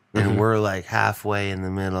on it, and Mhm. we're like halfway in the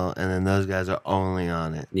middle, and then those guys are only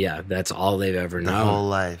on it Yeah, that's all they've ever the known. whole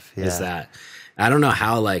life. Yeah, Is that I don't know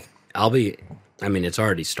how, like, I mean, it's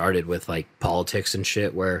already started with like politics and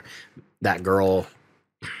shit where that girl,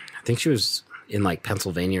 I think she was in like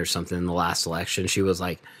Pennsylvania or something in the last election. She was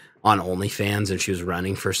like on OnlyFans and she was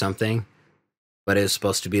running for something. but it was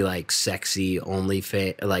supposed to be like sexy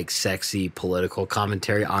like sexy political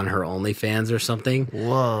commentary on her OnlyFans or something.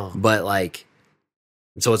 Whoa. But like,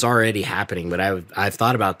 so it's already happening. But I've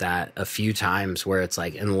thought about that a few times where it's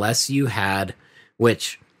like, unless you had,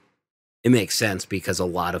 which it makes sense because a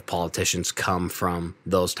lot of politicians come from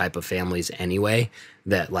those type of families anyway,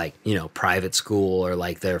 that like, you know, private school or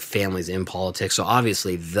like their families in politics. So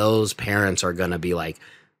obviously those parents are going to be like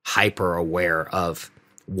hyper aware of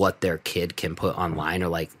what their kid can put online or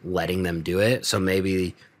like letting them do it. So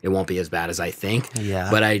maybe it won't be as bad as I think. Yeah.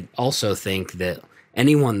 But I also think that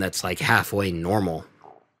anyone that's like halfway normal,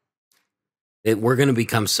 we're going to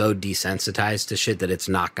become so desensitized to shit that it's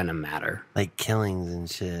not going to matter. Like killings and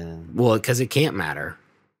shit. Well, because it can't matter.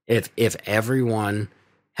 If everyone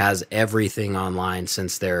has everything online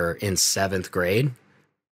since they're in 7th grade,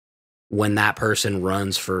 when that person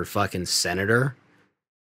runs for fucking senator,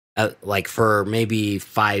 like for maybe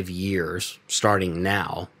 5 years starting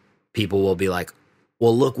now, people will be like,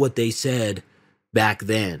 well, look what they said back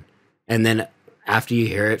then. And then after you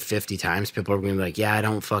hear it 50 times, people are going to be like, yeah, I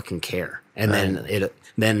don't fucking care. And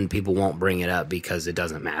then people won't bring it up because it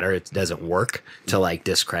doesn't matter. It doesn't work to like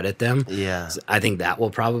discredit them. Yeah. I think that will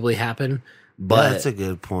probably happen. But Yeah, that's a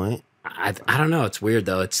good point. I don't know. It's weird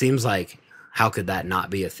though. It seems like, how could that not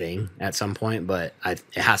be a thing at some point? But it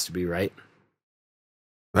has to be, right?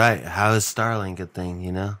 Right. How is Starlink a thing,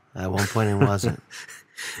 you know? At one point it wasn't.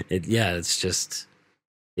 It's just,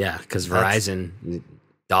 because Verizon,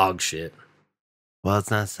 dog shit. Well, it's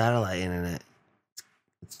not satellite internet.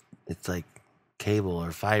 It's like cable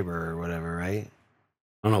or fiber or whatever, right? I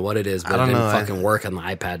don't know what it is, but I it don't didn't know. fucking work on the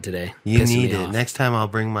iPad today. You Pissing need me it. off. Next time I'll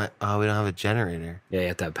bring my... Oh, we don't have a generator. Yeah, you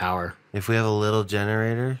have to have power. If we have a little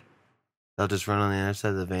generator, they'll just run on the other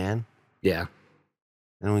side of the van. Yeah.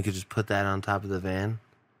 And we could just put that on top of the van.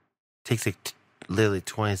 Takes like literally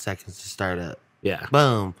 20 seconds to start up. Yeah.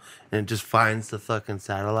 Boom. And it just finds the fucking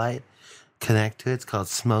satellite. Connect to it. It's called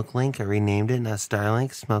Smoke Link. I renamed it. Not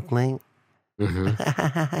Starlink. Smoke Link.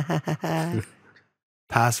 Mm-hmm.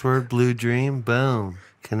 Password Blue Dream. Boom.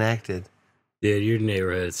 Connected. Dude, your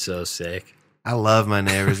neighborhood's so sick. I love my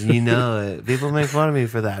neighbors. And you know it. People make fun of me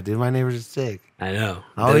for that. Dude, my neighbors are sick. I know.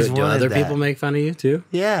 I always do wanted other that. people make fun of you too?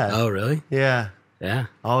 Yeah. Oh, really? Yeah. Yeah.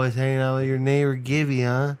 Always hanging out with your neighbor Gibby,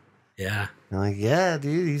 huh? Yeah. I'm like, yeah,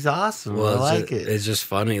 dude, he's awesome. Well, I like it. It's just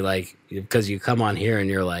funny, like, because you come on here and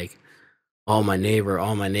you're like, oh, my neighbor,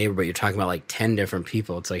 but you're talking about like 10 different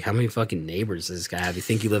people. It's like, how many fucking neighbors does this guy have? You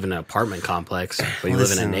think you live in an apartment complex, but you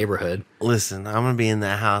live in a neighborhood. Listen, I'm going to be in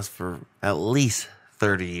that house for at least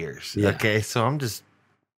 30 years. Yeah. Okay, so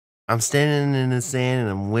I'm standing in the sand and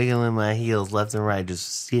I'm wiggling my heels left and right,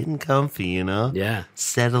 just getting comfy, you know? Yeah.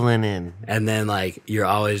 Settling in. And then, like, you're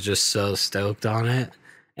always just so stoked on it.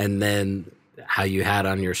 And then how you had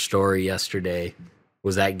on your story yesterday,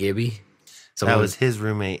 was that Gibby? That was his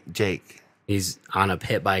roommate, Jake. He's on a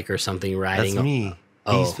pit bike or something riding. That's me.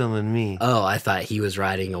 Oh. He's filming me. Oh, I thought he was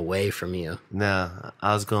riding away from you. No,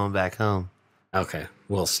 I was going back home. Okay.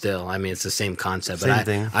 Well, still, I mean, it's the same concept. Same But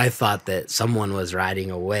thing. I thought that someone was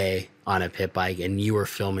riding away on a pit bike and you were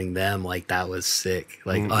filming them. Like, that was sick.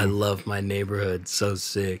 Like, I love my neighborhood. So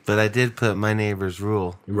sick. But I did put my neighbor's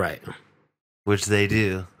rule, Right. which they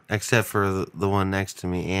do, except for the one next to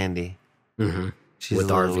me, Andy. Mm-hmm. She's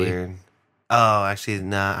With a little RV. weird. Oh, actually,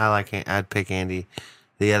 nah. I'd pick Andy.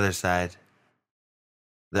 The other side,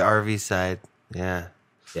 the RV side. Yeah,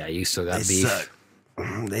 Yeah, you still got they beef. suck.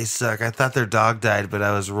 They suck. I thought their dog died, but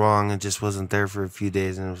I was wrong. It just wasn't there for a few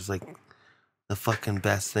days, and it was like the fucking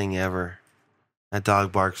best thing ever. That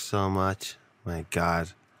dog barks so much. My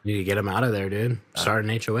God. You need to get him out of there, dude. Start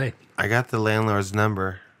an HOA. I got the landlord's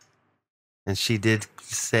number, and she did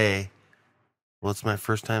say, "Well, it's my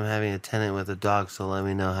first time having a tenant with a dog, so let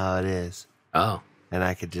me know how it is." Oh. And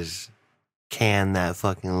I could just can that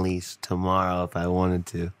fucking lease tomorrow if I wanted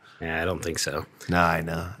to. Yeah, I don't think so. No, I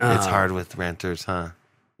know. It's hard with renters, huh?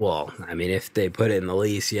 Well, I mean, if they put it in the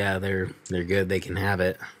lease, yeah, they're good. They can have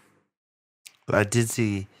it. But I did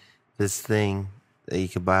see this thing that you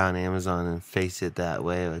could buy on Amazon and face it that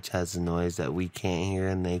way, which has a noise that we can't hear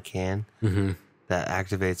and they can. Mm-hmm. That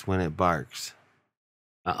activates when it barks.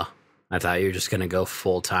 Uh-oh. I thought you were just going to go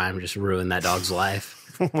full time, just ruin that dog's life.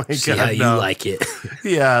 Oh my See God, how you no. like it.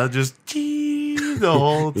 Yeah, just the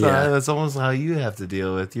whole time. Yeah. That's almost how you have to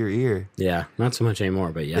deal with your ear. Yeah, not so much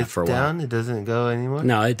anymore, but yeah, It's for a down. while. It doesn't go anymore.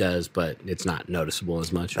 No, it does, but it's not noticeable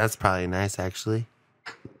as much. That's probably nice, actually.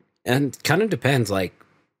 And kind of depends. Like,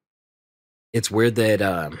 it's weird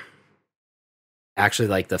that actually,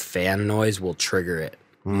 like, the fan noise will trigger it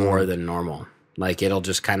more than normal. Like, it'll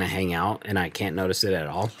just kind of hang out, and I can't notice it at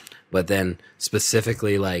all. But then,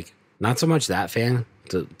 specifically, like, Not so much that fan.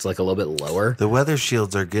 It's like a little bit lower. The weather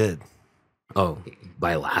shields are good. Oh,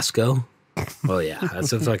 by Lasco? Oh, yeah.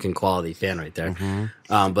 That's a fucking quality fan right there.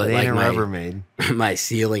 But They like ain't my, Rubbermaid. my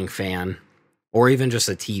ceiling fan, or even just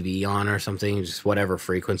a TV on or something, just whatever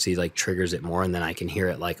frequency like triggers it more, and then I can hear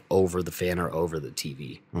it like over the fan or over the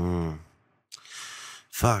TV.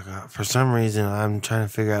 Fuck. For some reason, I'm trying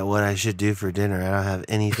to figure out what I should do for dinner. I don't have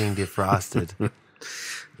anything defrosted.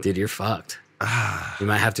 Dude, you're fucked. You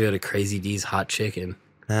might have to go to Crazy D's Hot Chicken.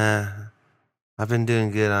 I've been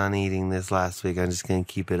doing good on eating this last week. I'm just going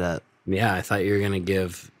to keep it up. Yeah, I thought you were going to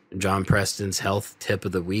give John Preston's health tip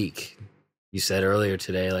of the week. You said earlier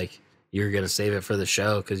today, like, you were going to save it for the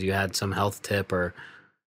show because you had some health tip, or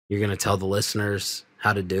you're going to tell the listeners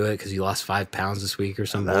how to do it because you lost 5 pounds this week or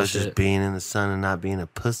something. That was just being in the sun and not being a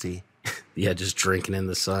pussy. Yeah, just drinking in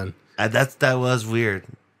the sun. That was weird.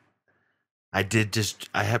 I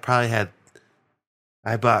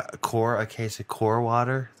bought a case of core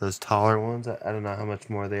water, those taller ones. I don't know how much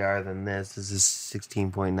more they are than this. This is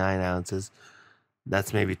 16.9 ounces.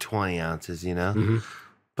 That's maybe 20 ounces, you know? Mm-hmm.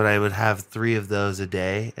 But I would have 3 of those a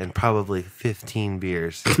day and probably 15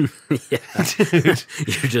 beers. Yeah. Dude.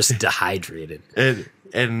 You're just dehydrated.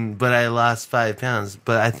 But I lost 5 pounds.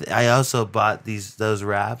 But I also bought those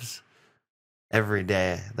wraps every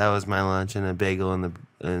day. That was my lunch, and a bagel in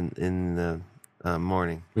the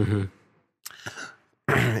morning. Mm-hmm.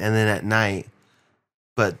 And then at night.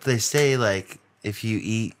 But they say, like, if you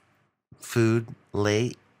eat food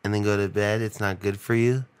late and then go to bed, it's not good for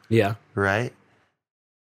you. Yeah. Right?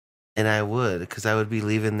 And I would, because I would be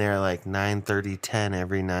leaving there like 9:30, 10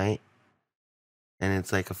 every night. And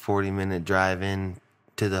it's like a 40-minute drive in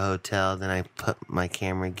to the hotel. Then I put my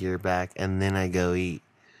camera gear back, and then I go eat.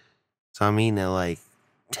 So I'm eating at like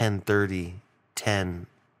 10:30, 10-ish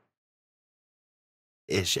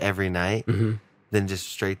every night. Mm-hmm. Then just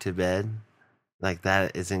straight to bed. Like,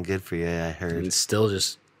 that isn't good for you, I heard. And still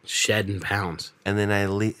just shedding pounds. And then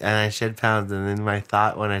I shed pounds, and then my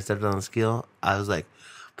thought when I stepped on the scale, I was like,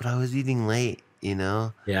 but I was eating late, you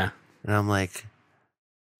know? Yeah. And I'm like,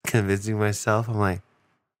 convincing myself, I'm like,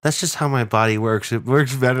 that's just how my body works. It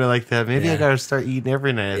works better like that. Maybe I gotta start eating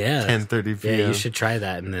every night at 10:30 p.m. Yeah, you should try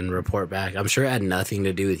that and then report back. I'm sure it had nothing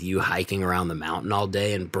to do with you hiking around the mountain all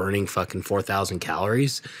day and burning fucking 4,000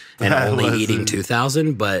 calories and only eating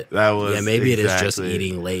 2,000. But that was maybe it is just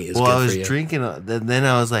eating late is well, good I was for you. drinking. Then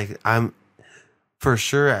I was like, I'm for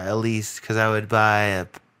sure at least, because I would buy a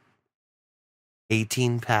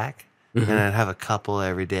 18 pack and I'd have a couple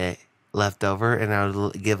every day left over, and I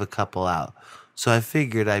would give a couple out. So I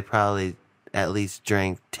figured I probably at least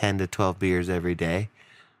drank 10 to 12 beers every day,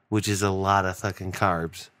 which is a lot of fucking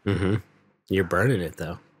carbs. Mm-hmm. You're burning it,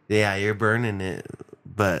 though. Yeah, you're burning it.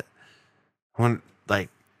 But,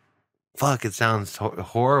 fuck, it sounds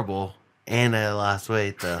horrible. And I lost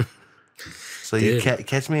weight, though. So Dude. You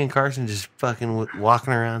catch me and Carson just fucking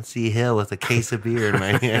walking around Sea Hill with a case of beer in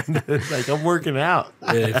my hand. Like, I'm working out.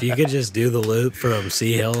 Dude, if you could just do the loop from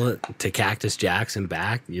Sea Hill to Cactus Jack's and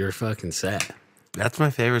back, you're fucking set. That's my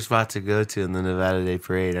favorite spot to go to in the Nevada Day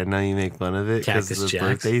Parade. I know you make fun of it because Cactus it's a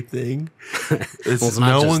Jack's. birthday thing. It's not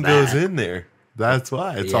no just one that. goes in there. That's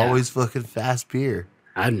why. It's Yeah. always fucking fast beer.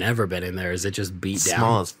 I've never been in there. Is it just beat down?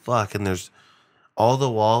 Small as fuck, and there's all the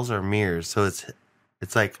walls are mirrors, so it's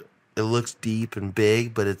like it looks deep and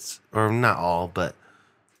big, but or not all, but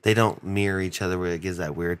they don't mirror each other where it gives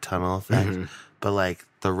that weird tunnel effect. Mm-hmm. But like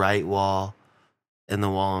the right wall and the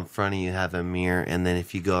wall in front of you have a mirror, and then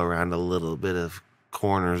if you go around a little bit of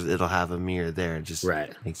corners, it'll have a mirror there. It just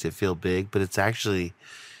makes it feel big, but it's honestly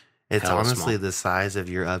small. the size of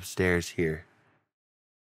your upstairs here.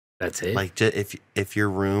 That's it? Like, if your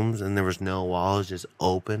rooms and there was no walls, just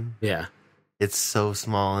open. Yeah. It's so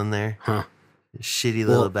small in there. Huh. Shitty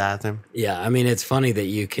little bathroom. Yeah, I mean, it's funny that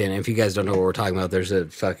you can, if you guys don't know what we're talking about, there's a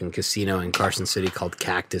fucking casino in Carson City called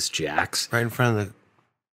Cactus Jack's. Right in front of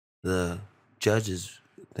the judge's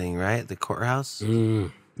thing, right? The courthouse?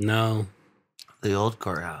 No. The old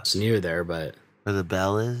courthouse. It's near there, but... Where the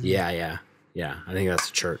bell is? Yeah. I think that's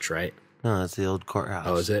a church, right? No, that's the old courthouse.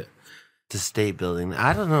 Oh, is it? The state building.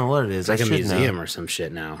 I don't know what it is. It's like I a should museum know. or some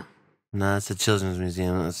shit now. No, it's a children's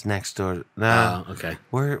museum. It's next door. No. Oh, okay.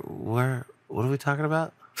 Where, what are we talking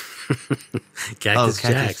about? Cactus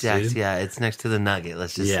Jack's. dude. Yeah, it's next to the Nugget.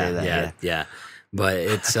 Let's just say that. Yeah. But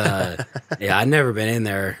it's, I've never been in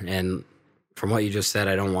there, and from what you just said,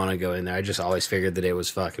 I don't want to go in there. I just always figured that it was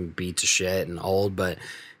fucking beat to shit and old, but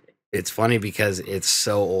it's funny because it's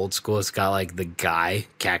so old school. It's got like the guy,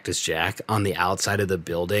 Cactus Jack, on the outside of the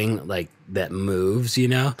building, like that moves, you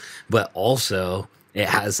know? But also it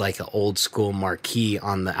has like an old school marquee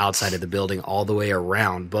on the outside of the building all the way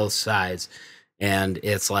around both sides. And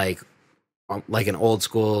it's like an old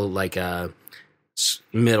school, like a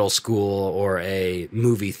middle school or a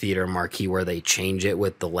movie theater marquee where they change it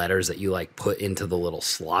with the letters that you like put into the little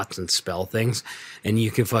slots and spell things. And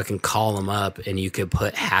you can fucking call them up and you could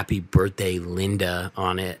put happy birthday Linda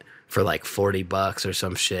on it for like $40 or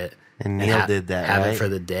some shit. And Neil did that, have right? it for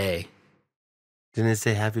the day. Didn't it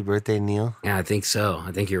say happy birthday, Neil? Yeah, I think so.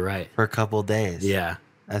 I think you're right. For a couple days. Yeah.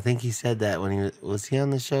 I think he said that when he was he on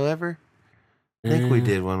the show ever? I think we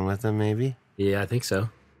did one with him, maybe. Yeah, I think so.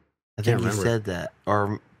 I think he remember. said that.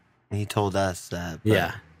 Or he told us that. But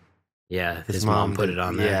Yeah. Yeah. His mom put it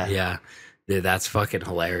on there. Yeah. Dude, that's fucking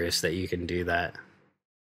hilarious that you can do that.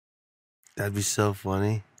 That'd be so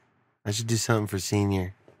funny. I should do something for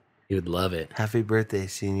Senior. He would love it. Happy birthday,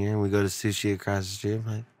 Senior. And we go to sushi across the street. I'm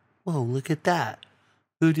like, whoa, look at that.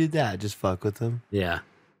 Who did that? Just fuck with them. Yeah.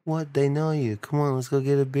 What? They know you. Come on, let's go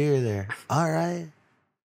get a beer there. All right.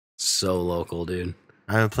 So local, dude.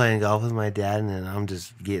 I've been playing golf with my dad, and I'm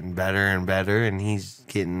just getting better and better, and he's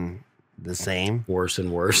getting the same. Worse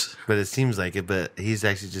and worse. But it seems like it, but he's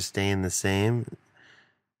actually just staying the same.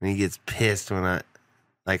 And he gets pissed when I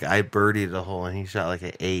birdied a hole, and he shot like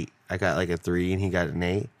an 8. I got like a 3, and he got an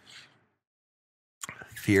 8.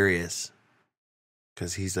 Furious.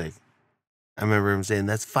 Because he's like, I remember him saying,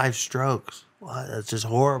 that's 5 strokes. What? That's just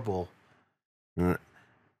horrible.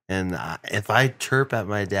 And if I chirp at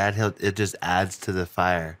my dad, it just adds to the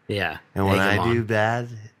fire. Yeah. And when I do bad,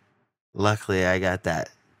 luckily I got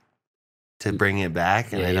that to bring it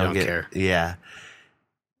back, and yeah, I don't care. Yeah.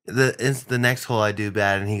 The next hole I do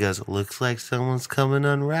bad, and he goes, looks like someone's coming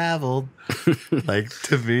unraveled, like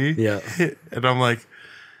to me. Yeah. And I'm like,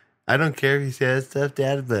 I don't care if he says stuff,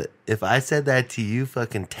 Dad, but if I said that to you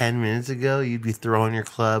fucking 10 minutes ago, you'd be throwing your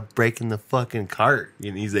club, breaking the fucking cart.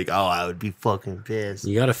 And he's like, oh, I would be fucking pissed.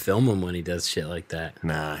 You got to film him when he does shit like that.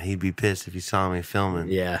 Nah, he'd be pissed if he saw me filming.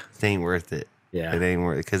 Yeah. It ain't worth it. Yeah. It ain't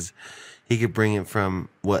worth it. Because he could bring it from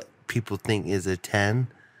what people think is a 10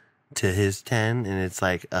 to his 10, and it's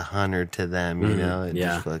like 100 to them, you know? And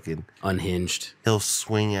yeah. just fucking Unhinged. He'll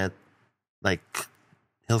swing at, like,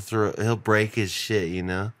 he'll break his shit, you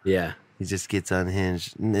know? Yeah. He just gets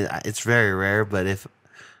unhinged. It's very rare, but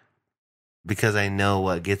because I know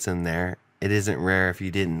what gets him there, it isn't rare if you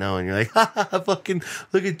didn't know and you're like, ha ha, fucking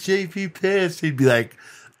look at JP pissed. He'd be like,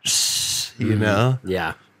 shh, you know?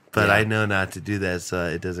 Yeah. But yeah. I know not to do that, so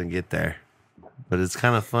it doesn't get there. But it's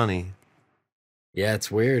kind of funny. Yeah, it's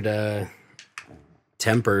weird.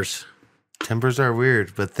 Tempers are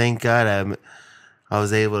weird, but thank God I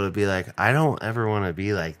was able to be like, I don't ever want to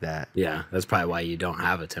be like that. Yeah, that's probably why you don't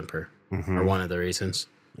have a temper, or one of the reasons.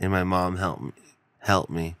 And my mom helped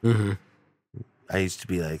me. Mm-hmm. I used to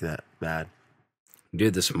be like that bad.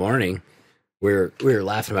 Dude, this morning we were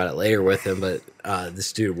laughing about it later with him, but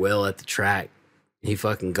this dude Will at the track, he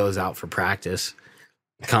fucking goes out for practice,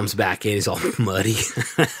 comes back in, he's all muddy.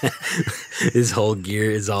 His whole gear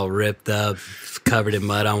is all ripped up, covered in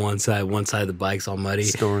mud on one side of the bike's all muddy.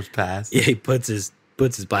 Storms past. Yeah, he puts his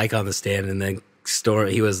bike on the stand, and then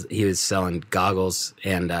he was selling goggles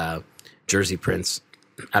and jersey prints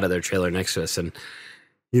out of their trailer next to us, and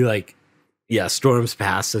he storms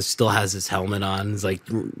past us, still has his helmet on. He's like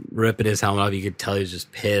ripping his helmet off. You could tell he's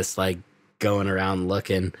just pissed, like going around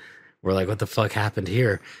looking. We're like, what the fuck happened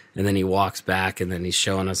here? And then he walks back, and then he's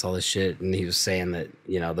showing us all this shit. And he was saying that,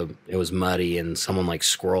 it was muddy, and someone like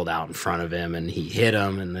squirreled out in front of him, and he hit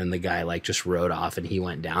him. And then the guy like just rode off, and he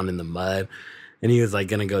went down in the mud. And he was like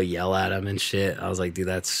going to go yell at him and shit. I was like, dude,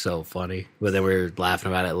 that's so funny. But then we were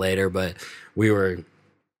laughing about it later. But we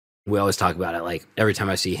always talk about it. Like every time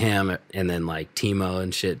I see him, and then like Timo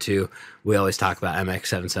and shit too, we always talk about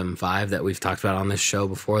MX775 that we've talked about on this show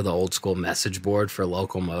before, the old school message board for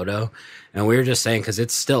local moto. And we were just saying, because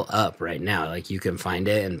it's still up right now, like you can find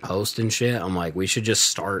it and post and shit. I'm like, we should just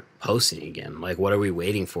start posting again. Like, what are we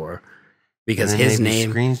waiting for? Because his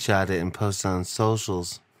name, screenshot it and post on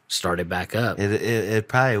socials. Started back up. It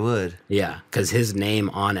probably would. Yeah, because his name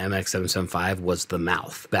on MX775 was The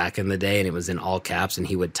Mouth back in the day, and it was in all caps, and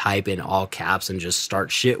he would type in all caps and just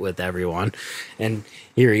start shit with everyone. And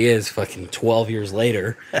here he is fucking 12 years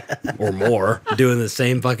later or more doing the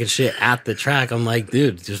same fucking shit at the track. I'm like,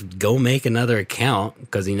 dude, just go make another account,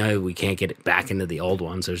 because we can't get it back into the old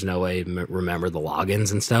ones. There's no way to remember the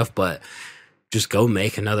logins and stuff, but just go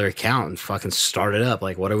make another account and fucking start it up.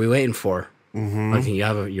 Like, what are we waiting for? Mm-hmm. Like, you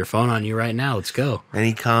have your phone on you right now. Let's go. And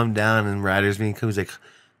he calmed down, and Riders Meeting comes like,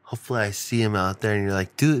 hopefully I see him out there. And you're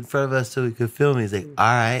like, do it in front of us so we could film. He's like, all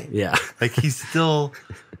right. Yeah. Like, he's still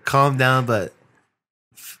calmed down, but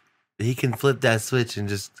he can flip that switch and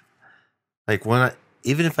just like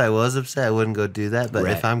even if I was upset, I wouldn't go do that. But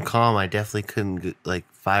if I'm calm, I definitely couldn't like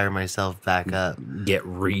fire myself back up. Get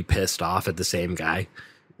pissed off at the same guy.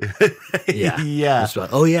 Yeah. Just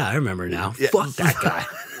like, oh yeah, I remember now. Yeah. Fuck that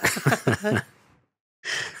guy.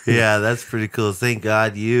 Yeah, that's pretty cool. Thank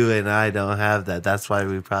God you and I don't have that. That's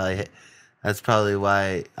probably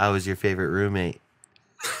why I was your favorite roommate.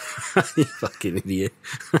 You fucking idiot.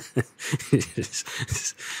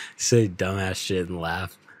 just say dumbass shit and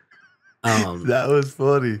laugh. That was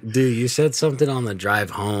funny. Dude, you said something on the drive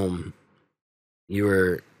home.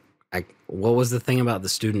 What was the thing about the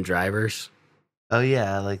student drivers? Oh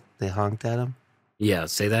yeah, like they honked at him. Yeah,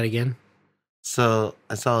 say that again. So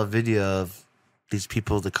I saw a video of these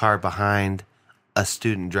people, the car behind a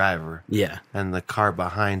student driver. Yeah. And the car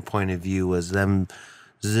behind point of view was them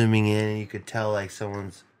zooming in, and you could tell like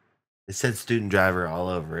it said student driver all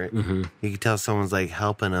over it. Mm-hmm. You could tell someone's like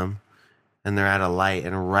helping them, and they're at a light,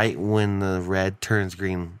 and right when the red turns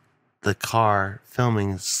green, the car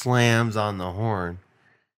filming slams on the horn.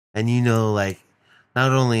 And like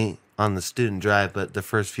not only on the student drive, but the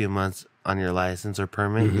first few months on your license or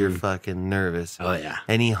permit, you're fucking nervous. Oh yeah.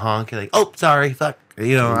 Any honk, you're like, oh, sorry, fuck. I'm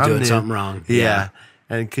doing new. something wrong. Yeah.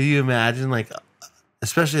 And could you imagine, like,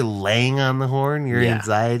 especially laying on the horn, your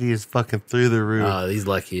anxiety is fucking through the roof. Oh, he's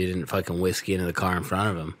lucky you didn't fucking whiskey into the car in front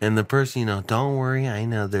of him. And the person, don't worry. I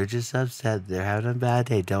know they're just upset. They're having a bad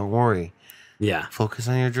day. Don't worry. Yeah. Focus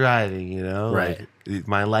on your driving, Right. Like,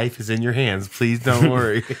 my life is in your hands. Please don't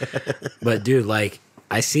worry. But dude, like,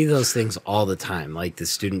 I see those things all the time, like the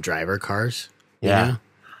student driver cars. Yeah. You know?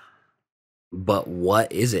 But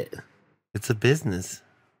what is it? It's a business.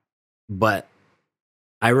 But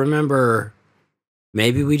I remember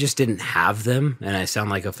maybe we just didn't have them, and I sound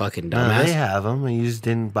like a fucking dumbass. No, they have them, and you just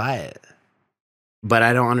didn't buy it. But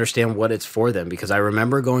I don't understand what it's for them, because I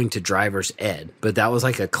remember going to driver's ed, but that was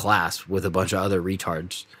like a class with a bunch of other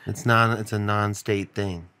retards. It's a non-state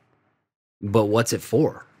thing. But what's it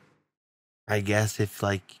for? I guess if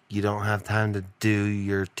like you don't have time to do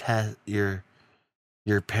your test, your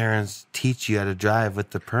parents teach you how to drive with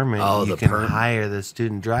the permit. You can hire the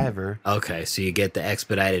student driver. Okay, so you get the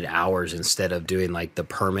expedited hours instead of doing like the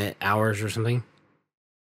permit hours or something?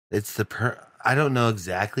 It's I don't know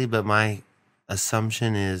exactly, but my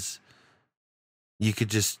assumption is you could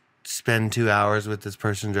just spend 2 hours with this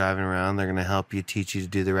person driving around. They're going to help you, teach you to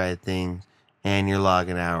do the right thing, and you're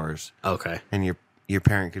logging hours. Okay. And your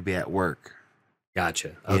parent could be at work.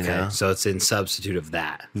 Gotcha. Okay. So it's in substitute of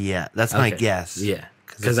that. Yeah, that's my guess. Yeah.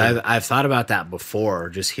 Because I've thought about that before,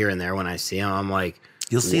 just here and there when I see them. I'm like,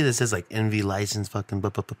 you'll see this as like NV license fucking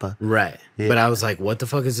right. Yeah. But I was like, what the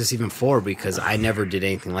fuck is this even for? Because I never did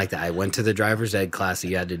anything like that. I went to the driver's ed class that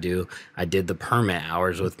you had to do. I did the permit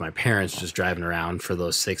hours with my parents just driving around for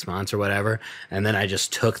those 6 months or whatever. And then I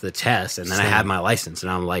just took the test, and then I had my license.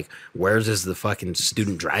 And I'm like, where's the fucking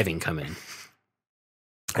student driving come in?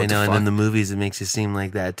 I know, and in the movies it makes you seem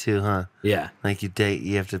like that too, huh? Yeah. Like you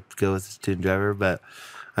have to go with the student driver, but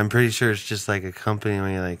I'm pretty sure it's just like a company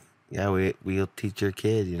where you're like, yeah, we'll teach your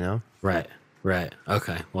kid, Right.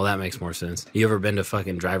 Okay. Well, that makes more sense. You ever been to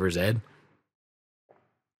fucking driver's ed?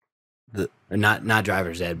 Or not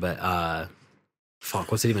driver's ed, but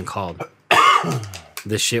fuck, what's it even called?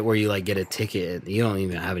 The shit where you like get a ticket. You don't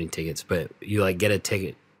even have any tickets, but you like get a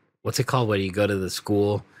ticket. What's it called when you go to the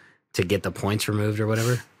school to get the points removed or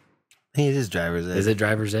whatever? I think it is driver's ed. Is it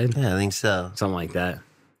driver's ed? Yeah, I think so. Something like that.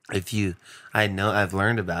 I've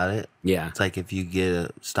learned about it. Yeah. It's like if you get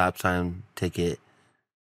a stop sign ticket,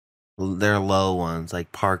 they're low ones,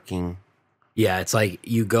 like parking. Yeah, it's like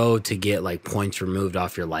you go to get like points removed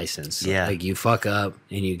off your license. Yeah. Like you fuck up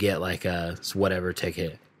and you get like a whatever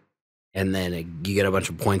ticket, and then you get a bunch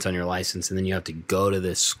of points on your license, and then you have to go to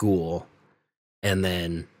this school, and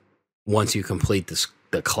then once you complete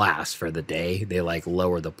the class for the day, they like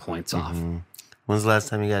lower the points off. When's the last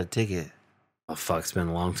time you got a ticket? Oh fuck, it's been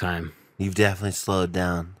a long time. You've definitely slowed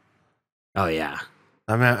down. Oh yeah.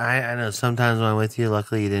 I mean, I know sometimes when I'm with you,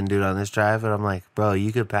 luckily you didn't do it on this drive, but I'm like, bro,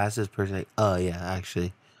 you could pass this person. Like, oh yeah,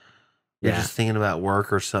 actually. You're just thinking about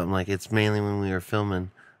work or something. Like it's mainly when we were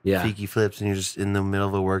filming Freaky Flips and you're just in the middle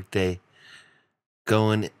of a work day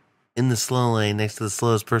going in the slow lane next to the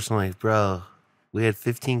slowest person. Like, bro, we had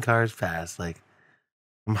 15 cars pass. Like,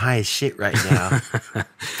 I'm high as shit right now.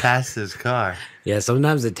 Pass this car. Yeah,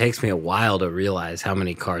 sometimes it takes me a while to realize how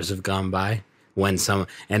many cars have gone by and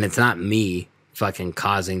it's not me fucking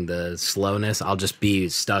causing the slowness. I'll just be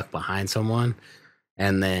stuck behind someone,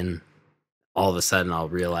 and then all of a sudden I'll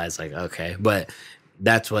realize like, okay, but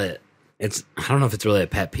that's what I don't know if it's really a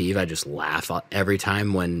pet peeve. I just laugh every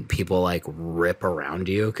time when people like rip around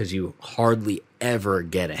you because you hardly ever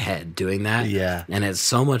get ahead doing that. Yeah. And it's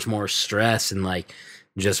so much more stress and like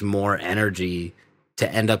just more energy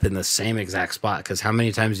to end up in the same exact spot. Because how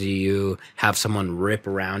many times do you have someone rip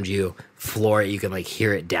around you, floor it, you can like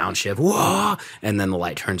hear it downshift, whoa, and then the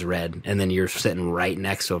light turns red, and then you're sitting right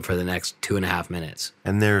next to them for the next 2.5 minutes.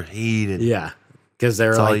 And they're heated. Yeah. Because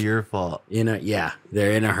they're It's like, all your fault. yeah,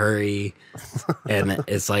 they're in a hurry. And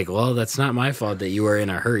it's like, well, that's not my fault that you were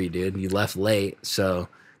in a hurry, dude. You left late, so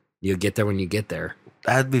you'll get there when you get there.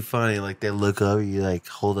 That'd be funny. Like they look over, you like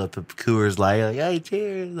hold up a Coors Light, like, hey,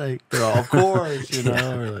 cheers. Like they're all, of course, you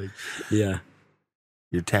know, or like Yeah.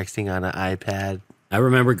 you're texting on an iPad. I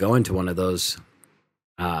remember going to one of those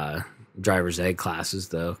driver's ed classes,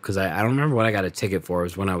 though, because I don't remember what I got a ticket for. It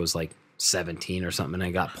was when I was like 17 or something, and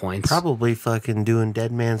I got points. Probably fucking doing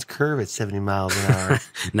Dead Man's Curve at 70 miles an hour.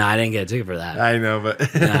 No, I didn't get a ticket for that. I know, but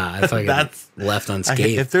Nah, I fucking left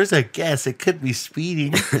unscathed. if there's a guess, it could be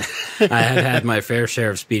speeding. I have had my fair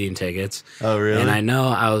share of speeding tickets. Oh, really? And I know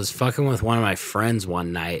I was fucking with one of my friends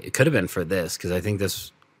one night. It could have been for this, because I think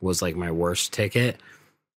this was like my worst ticket.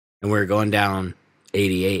 And we were going down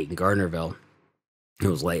 88 in Gardnerville. It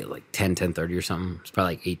was late, like 10:30 or something. It was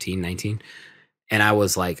probably like 18, 19. And I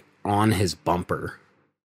was like on his bumper.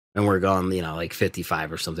 And we're going, like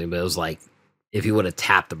 55 or something. But it was like, if he would have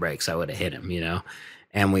tapped the brakes, I would have hit him,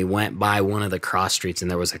 And we went by one of the cross streets,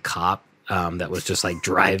 and there was a cop that was just like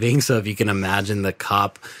driving. So if you can imagine the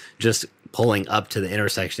cop just pulling up to the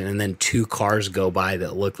intersection, and then 2 cars go by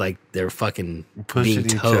that look like they're fucking Pushing being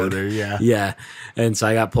each towed. other, yeah. Yeah. And so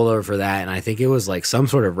I got pulled over for that. And I think it was like some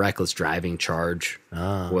sort of reckless driving charge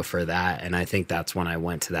for that. And I think that's when I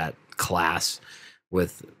went to that class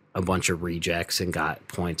with a bunch of rejects and got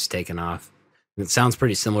points taken off. It sounds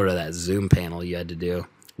pretty similar to that Zoom panel you had to do,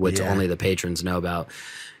 which only the patrons know about.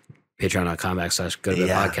 Patreon.com/go to the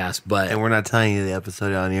podcast. But and we're not telling you the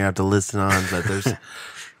episode on. You have to listen on. But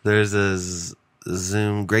there's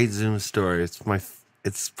a great Zoom story. It's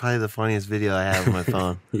probably the funniest video I have on my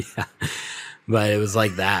phone. Yeah, but it was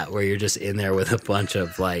like that where you're just in there with a bunch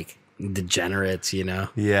of like degenerates,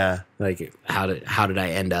 Yeah, like how did I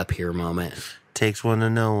end up here moment. Takes one to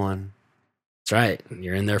know one. That's right.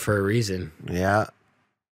 You're in there for a reason. Yeah,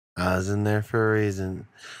 I was in there for a reason.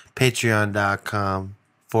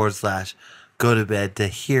 Patreon.com/go to bed to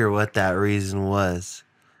hear what that reason was.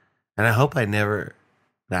 And I hope I never.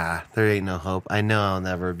 Nah, there ain't no hope. I know I'll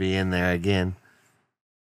never be in there again.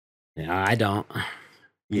 Yeah, I don't.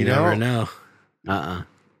 You don't? never know.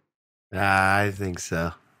 I think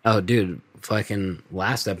so. Oh, dude, fucking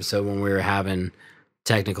last episode when we were having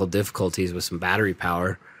technical difficulties with some battery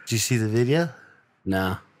power. Did you see the video?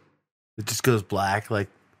 No. It just goes black for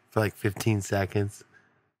 15 seconds.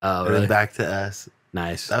 Oh, and really? then back to us.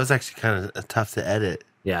 Nice. That was actually kind of tough to edit.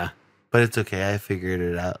 Yeah. But it's okay. I figured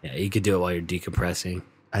it out. Yeah, you could do it while you're decompressing.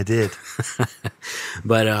 I did.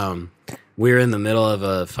 But we were in the middle of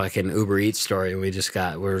a fucking Uber Eats story, and we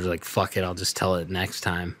were like, fuck it, I'll just tell it next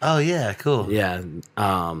time. Oh, yeah, cool. Yeah.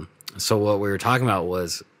 So what we were talking about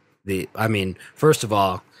was first of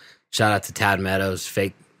all, shout out to Tad Meadows,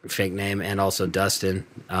 fake name, and also Dustin,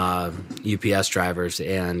 UPS drivers.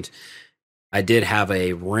 And I did have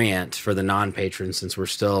a rant for the non-patrons, since we're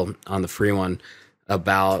still on the free one,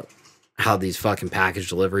 about how these fucking package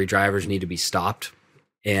delivery drivers need to be stopped.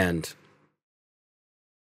 And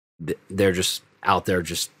they're just out there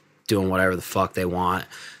just doing whatever the fuck they want.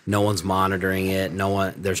 No one's monitoring it.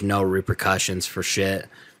 There's no repercussions for shit.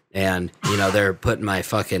 And, they're putting my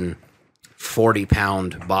fucking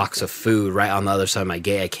 40-pound box of food right on the other side of my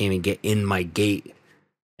gate. I can't even get in my gate.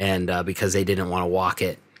 And because they didn't want to walk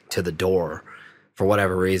it to the door for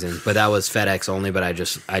whatever reason. But that was FedEx only, but I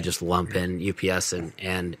just lump in UPS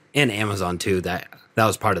and Amazon too. That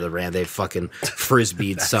was part of the rant. They'd fucking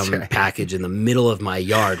frisbeed some package in the middle of my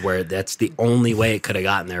yard, where that's the only way it could have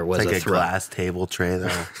gotten there was it's like a throw. glass table tray,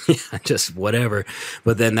 though. Yeah, just whatever.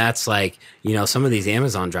 But then that's like, some of these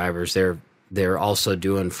Amazon drivers, they're also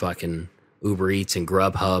doing fucking Uber Eats and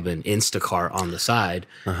Grubhub and Instacart on the side.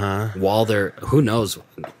 While who knows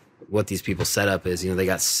what these people's setup is. They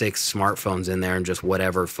got 6 smartphones in there and just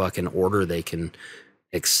whatever fucking order they can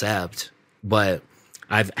accept. But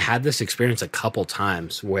I've had this experience a couple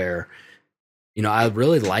times where, I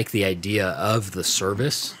really like the idea of the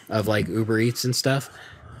service of like Uber Eats and stuff,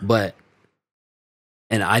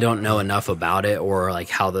 and I don't know enough about it or like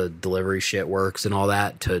how the delivery shit works and all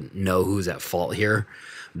that to know who's at fault here.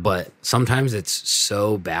 But sometimes it's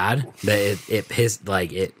so bad that it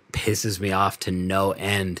pisses me off to no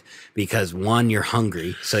end, because one, you're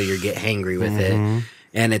hungry, so you get hangry with it.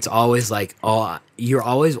 And it's always like, oh, you're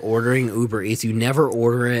always ordering Uber Eats. You never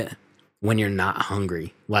order it when you're not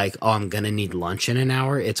hungry. Like, oh, I'm going to need lunch in an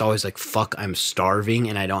hour. It's always like, fuck, I'm starving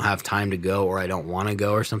and I don't have time to go or I don't want to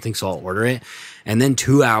go or something, so I'll order it. And then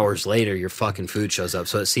 2 hours later, your fucking food shows up.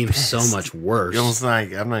 So it seems so much worse. You're almost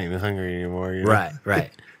like, I'm not even hungry anymore. You know?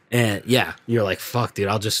 Right. And yeah, you're like, fuck, dude,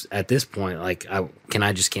 I'll just, at this point, like, can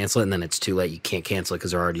I just cancel it? And then it's too late. You can't cancel it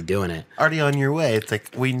because they're already doing it. Already on your way. It's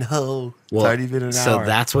like, we know. It's already been an hour. So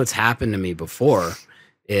that's what's happened to me before.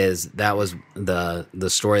 Is that was the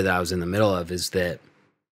story that I was in the middle of, is that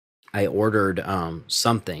I ordered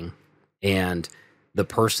something and the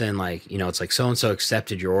person, like, you know, it's like so-and-so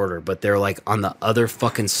accepted your order, but they're like on the other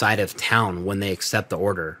fucking side of town when they accept the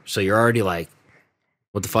order. So you're already like,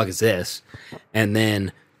 what the fuck is this? And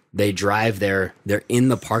then they drive there, they're in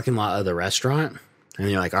the parking lot of the restaurant and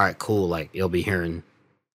you're like, all right, cool. Like, you'll be here in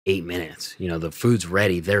 8 minutes. You know, the food's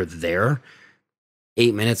ready. They're there.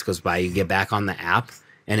 8 minutes goes by. You get back on the app.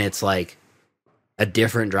 And it's like a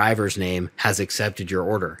different driver's name has accepted your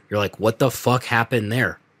order. You're like, what the fuck happened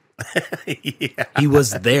there? Yeah. He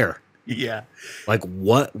was there. Yeah. Like,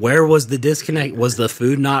 what? Where was the disconnect? Was the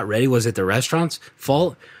food not ready? Was it the restaurant's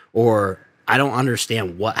fault? Or I don't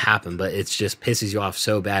understand what happened, but it just pisses you off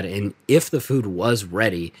so bad. And if the food was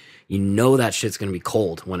ready, you know that shit's going to be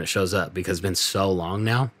cold when it shows up because it's been so long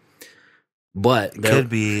now. But could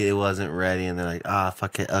be it wasn't ready and they're like,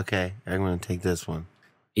 fuck it. Okay, I'm going to take this one.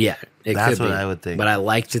 Yeah, that's could what be. I would think. But I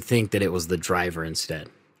like to think that it was the driver instead.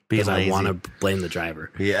 Because I want to blame the driver.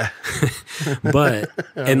 Yeah. But,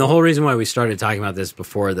 and the whole reason why we started talking about this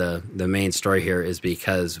before the main story here is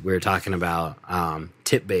because we were talking about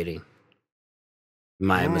tip baiting.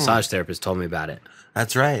 My massage therapist told me about it.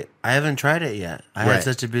 That's right. I haven't tried it yet. I had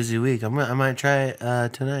such a busy week. I might try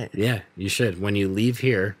it tonight. Yeah, you should. When you leave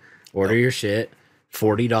here, order your shit,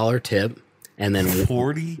 $40 tip, and then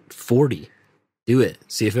 40. Do it.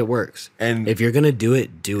 See if it works. And if you're gonna do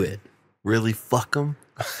it, do it. Really fuck them.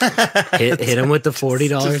 hit them with the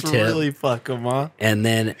 $40 tip. Really fuck them, huh? And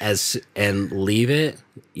then and leave it.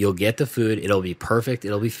 You'll get the food. It'll be perfect.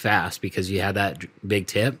 It'll be fast because you had that big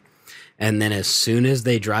tip. And then as soon as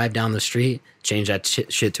they drive down the street, change that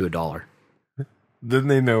shit to $1. Then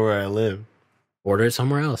they know where I live. Order it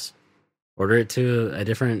somewhere else. Order it to a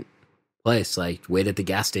different place. Like wait at the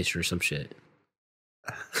gas station or some shit.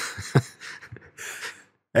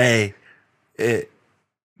 Hey, head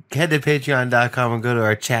to patreon.com and go to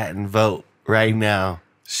our chat and vote right now.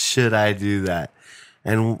 Should I do that?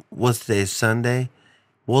 And what's today? Sunday?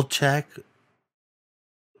 We'll check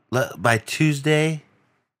by Tuesday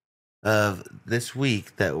of this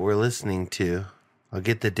week that we're listening to. I'll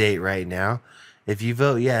get the date right now. If you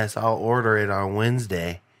vote yes, I'll order it on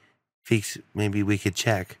Wednesday. Maybe we could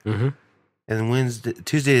check. Mm-hmm. And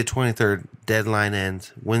Tuesday the 23rd, deadline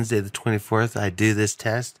ends. Wednesday the 24th, I do this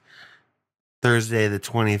test. Thursday the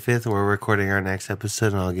 25th, we're recording our next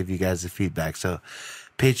episode, and I'll give you guys the feedback. So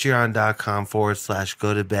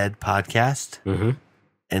patreon.com/go to bed podcast. Mm-hmm.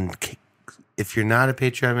 And if you're not a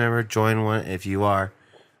Patreon member, join one. If you are,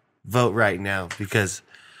 vote right now because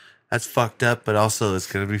that's fucked up, but also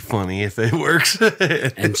it's going to be funny if it works.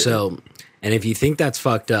 And if you think that's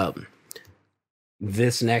fucked up,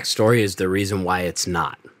 this next story is the reason why it's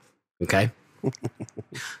not. Okay?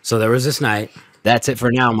 So there was this night. That's it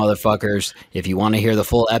for now, motherfuckers. If you want to hear the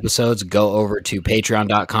full episodes, go over to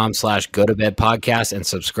patreon.com/go-to-bed-podcast and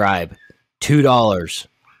subscribe. $2.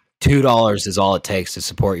 $2 is all it takes to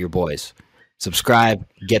support your boys. Subscribe,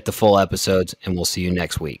 get the full episodes, and we'll see you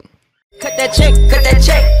next week. Cut that check, cut that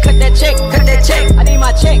check, cut that check, cut that check. I need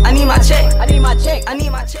my check, I need my check, I need my check, I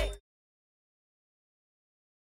need my check.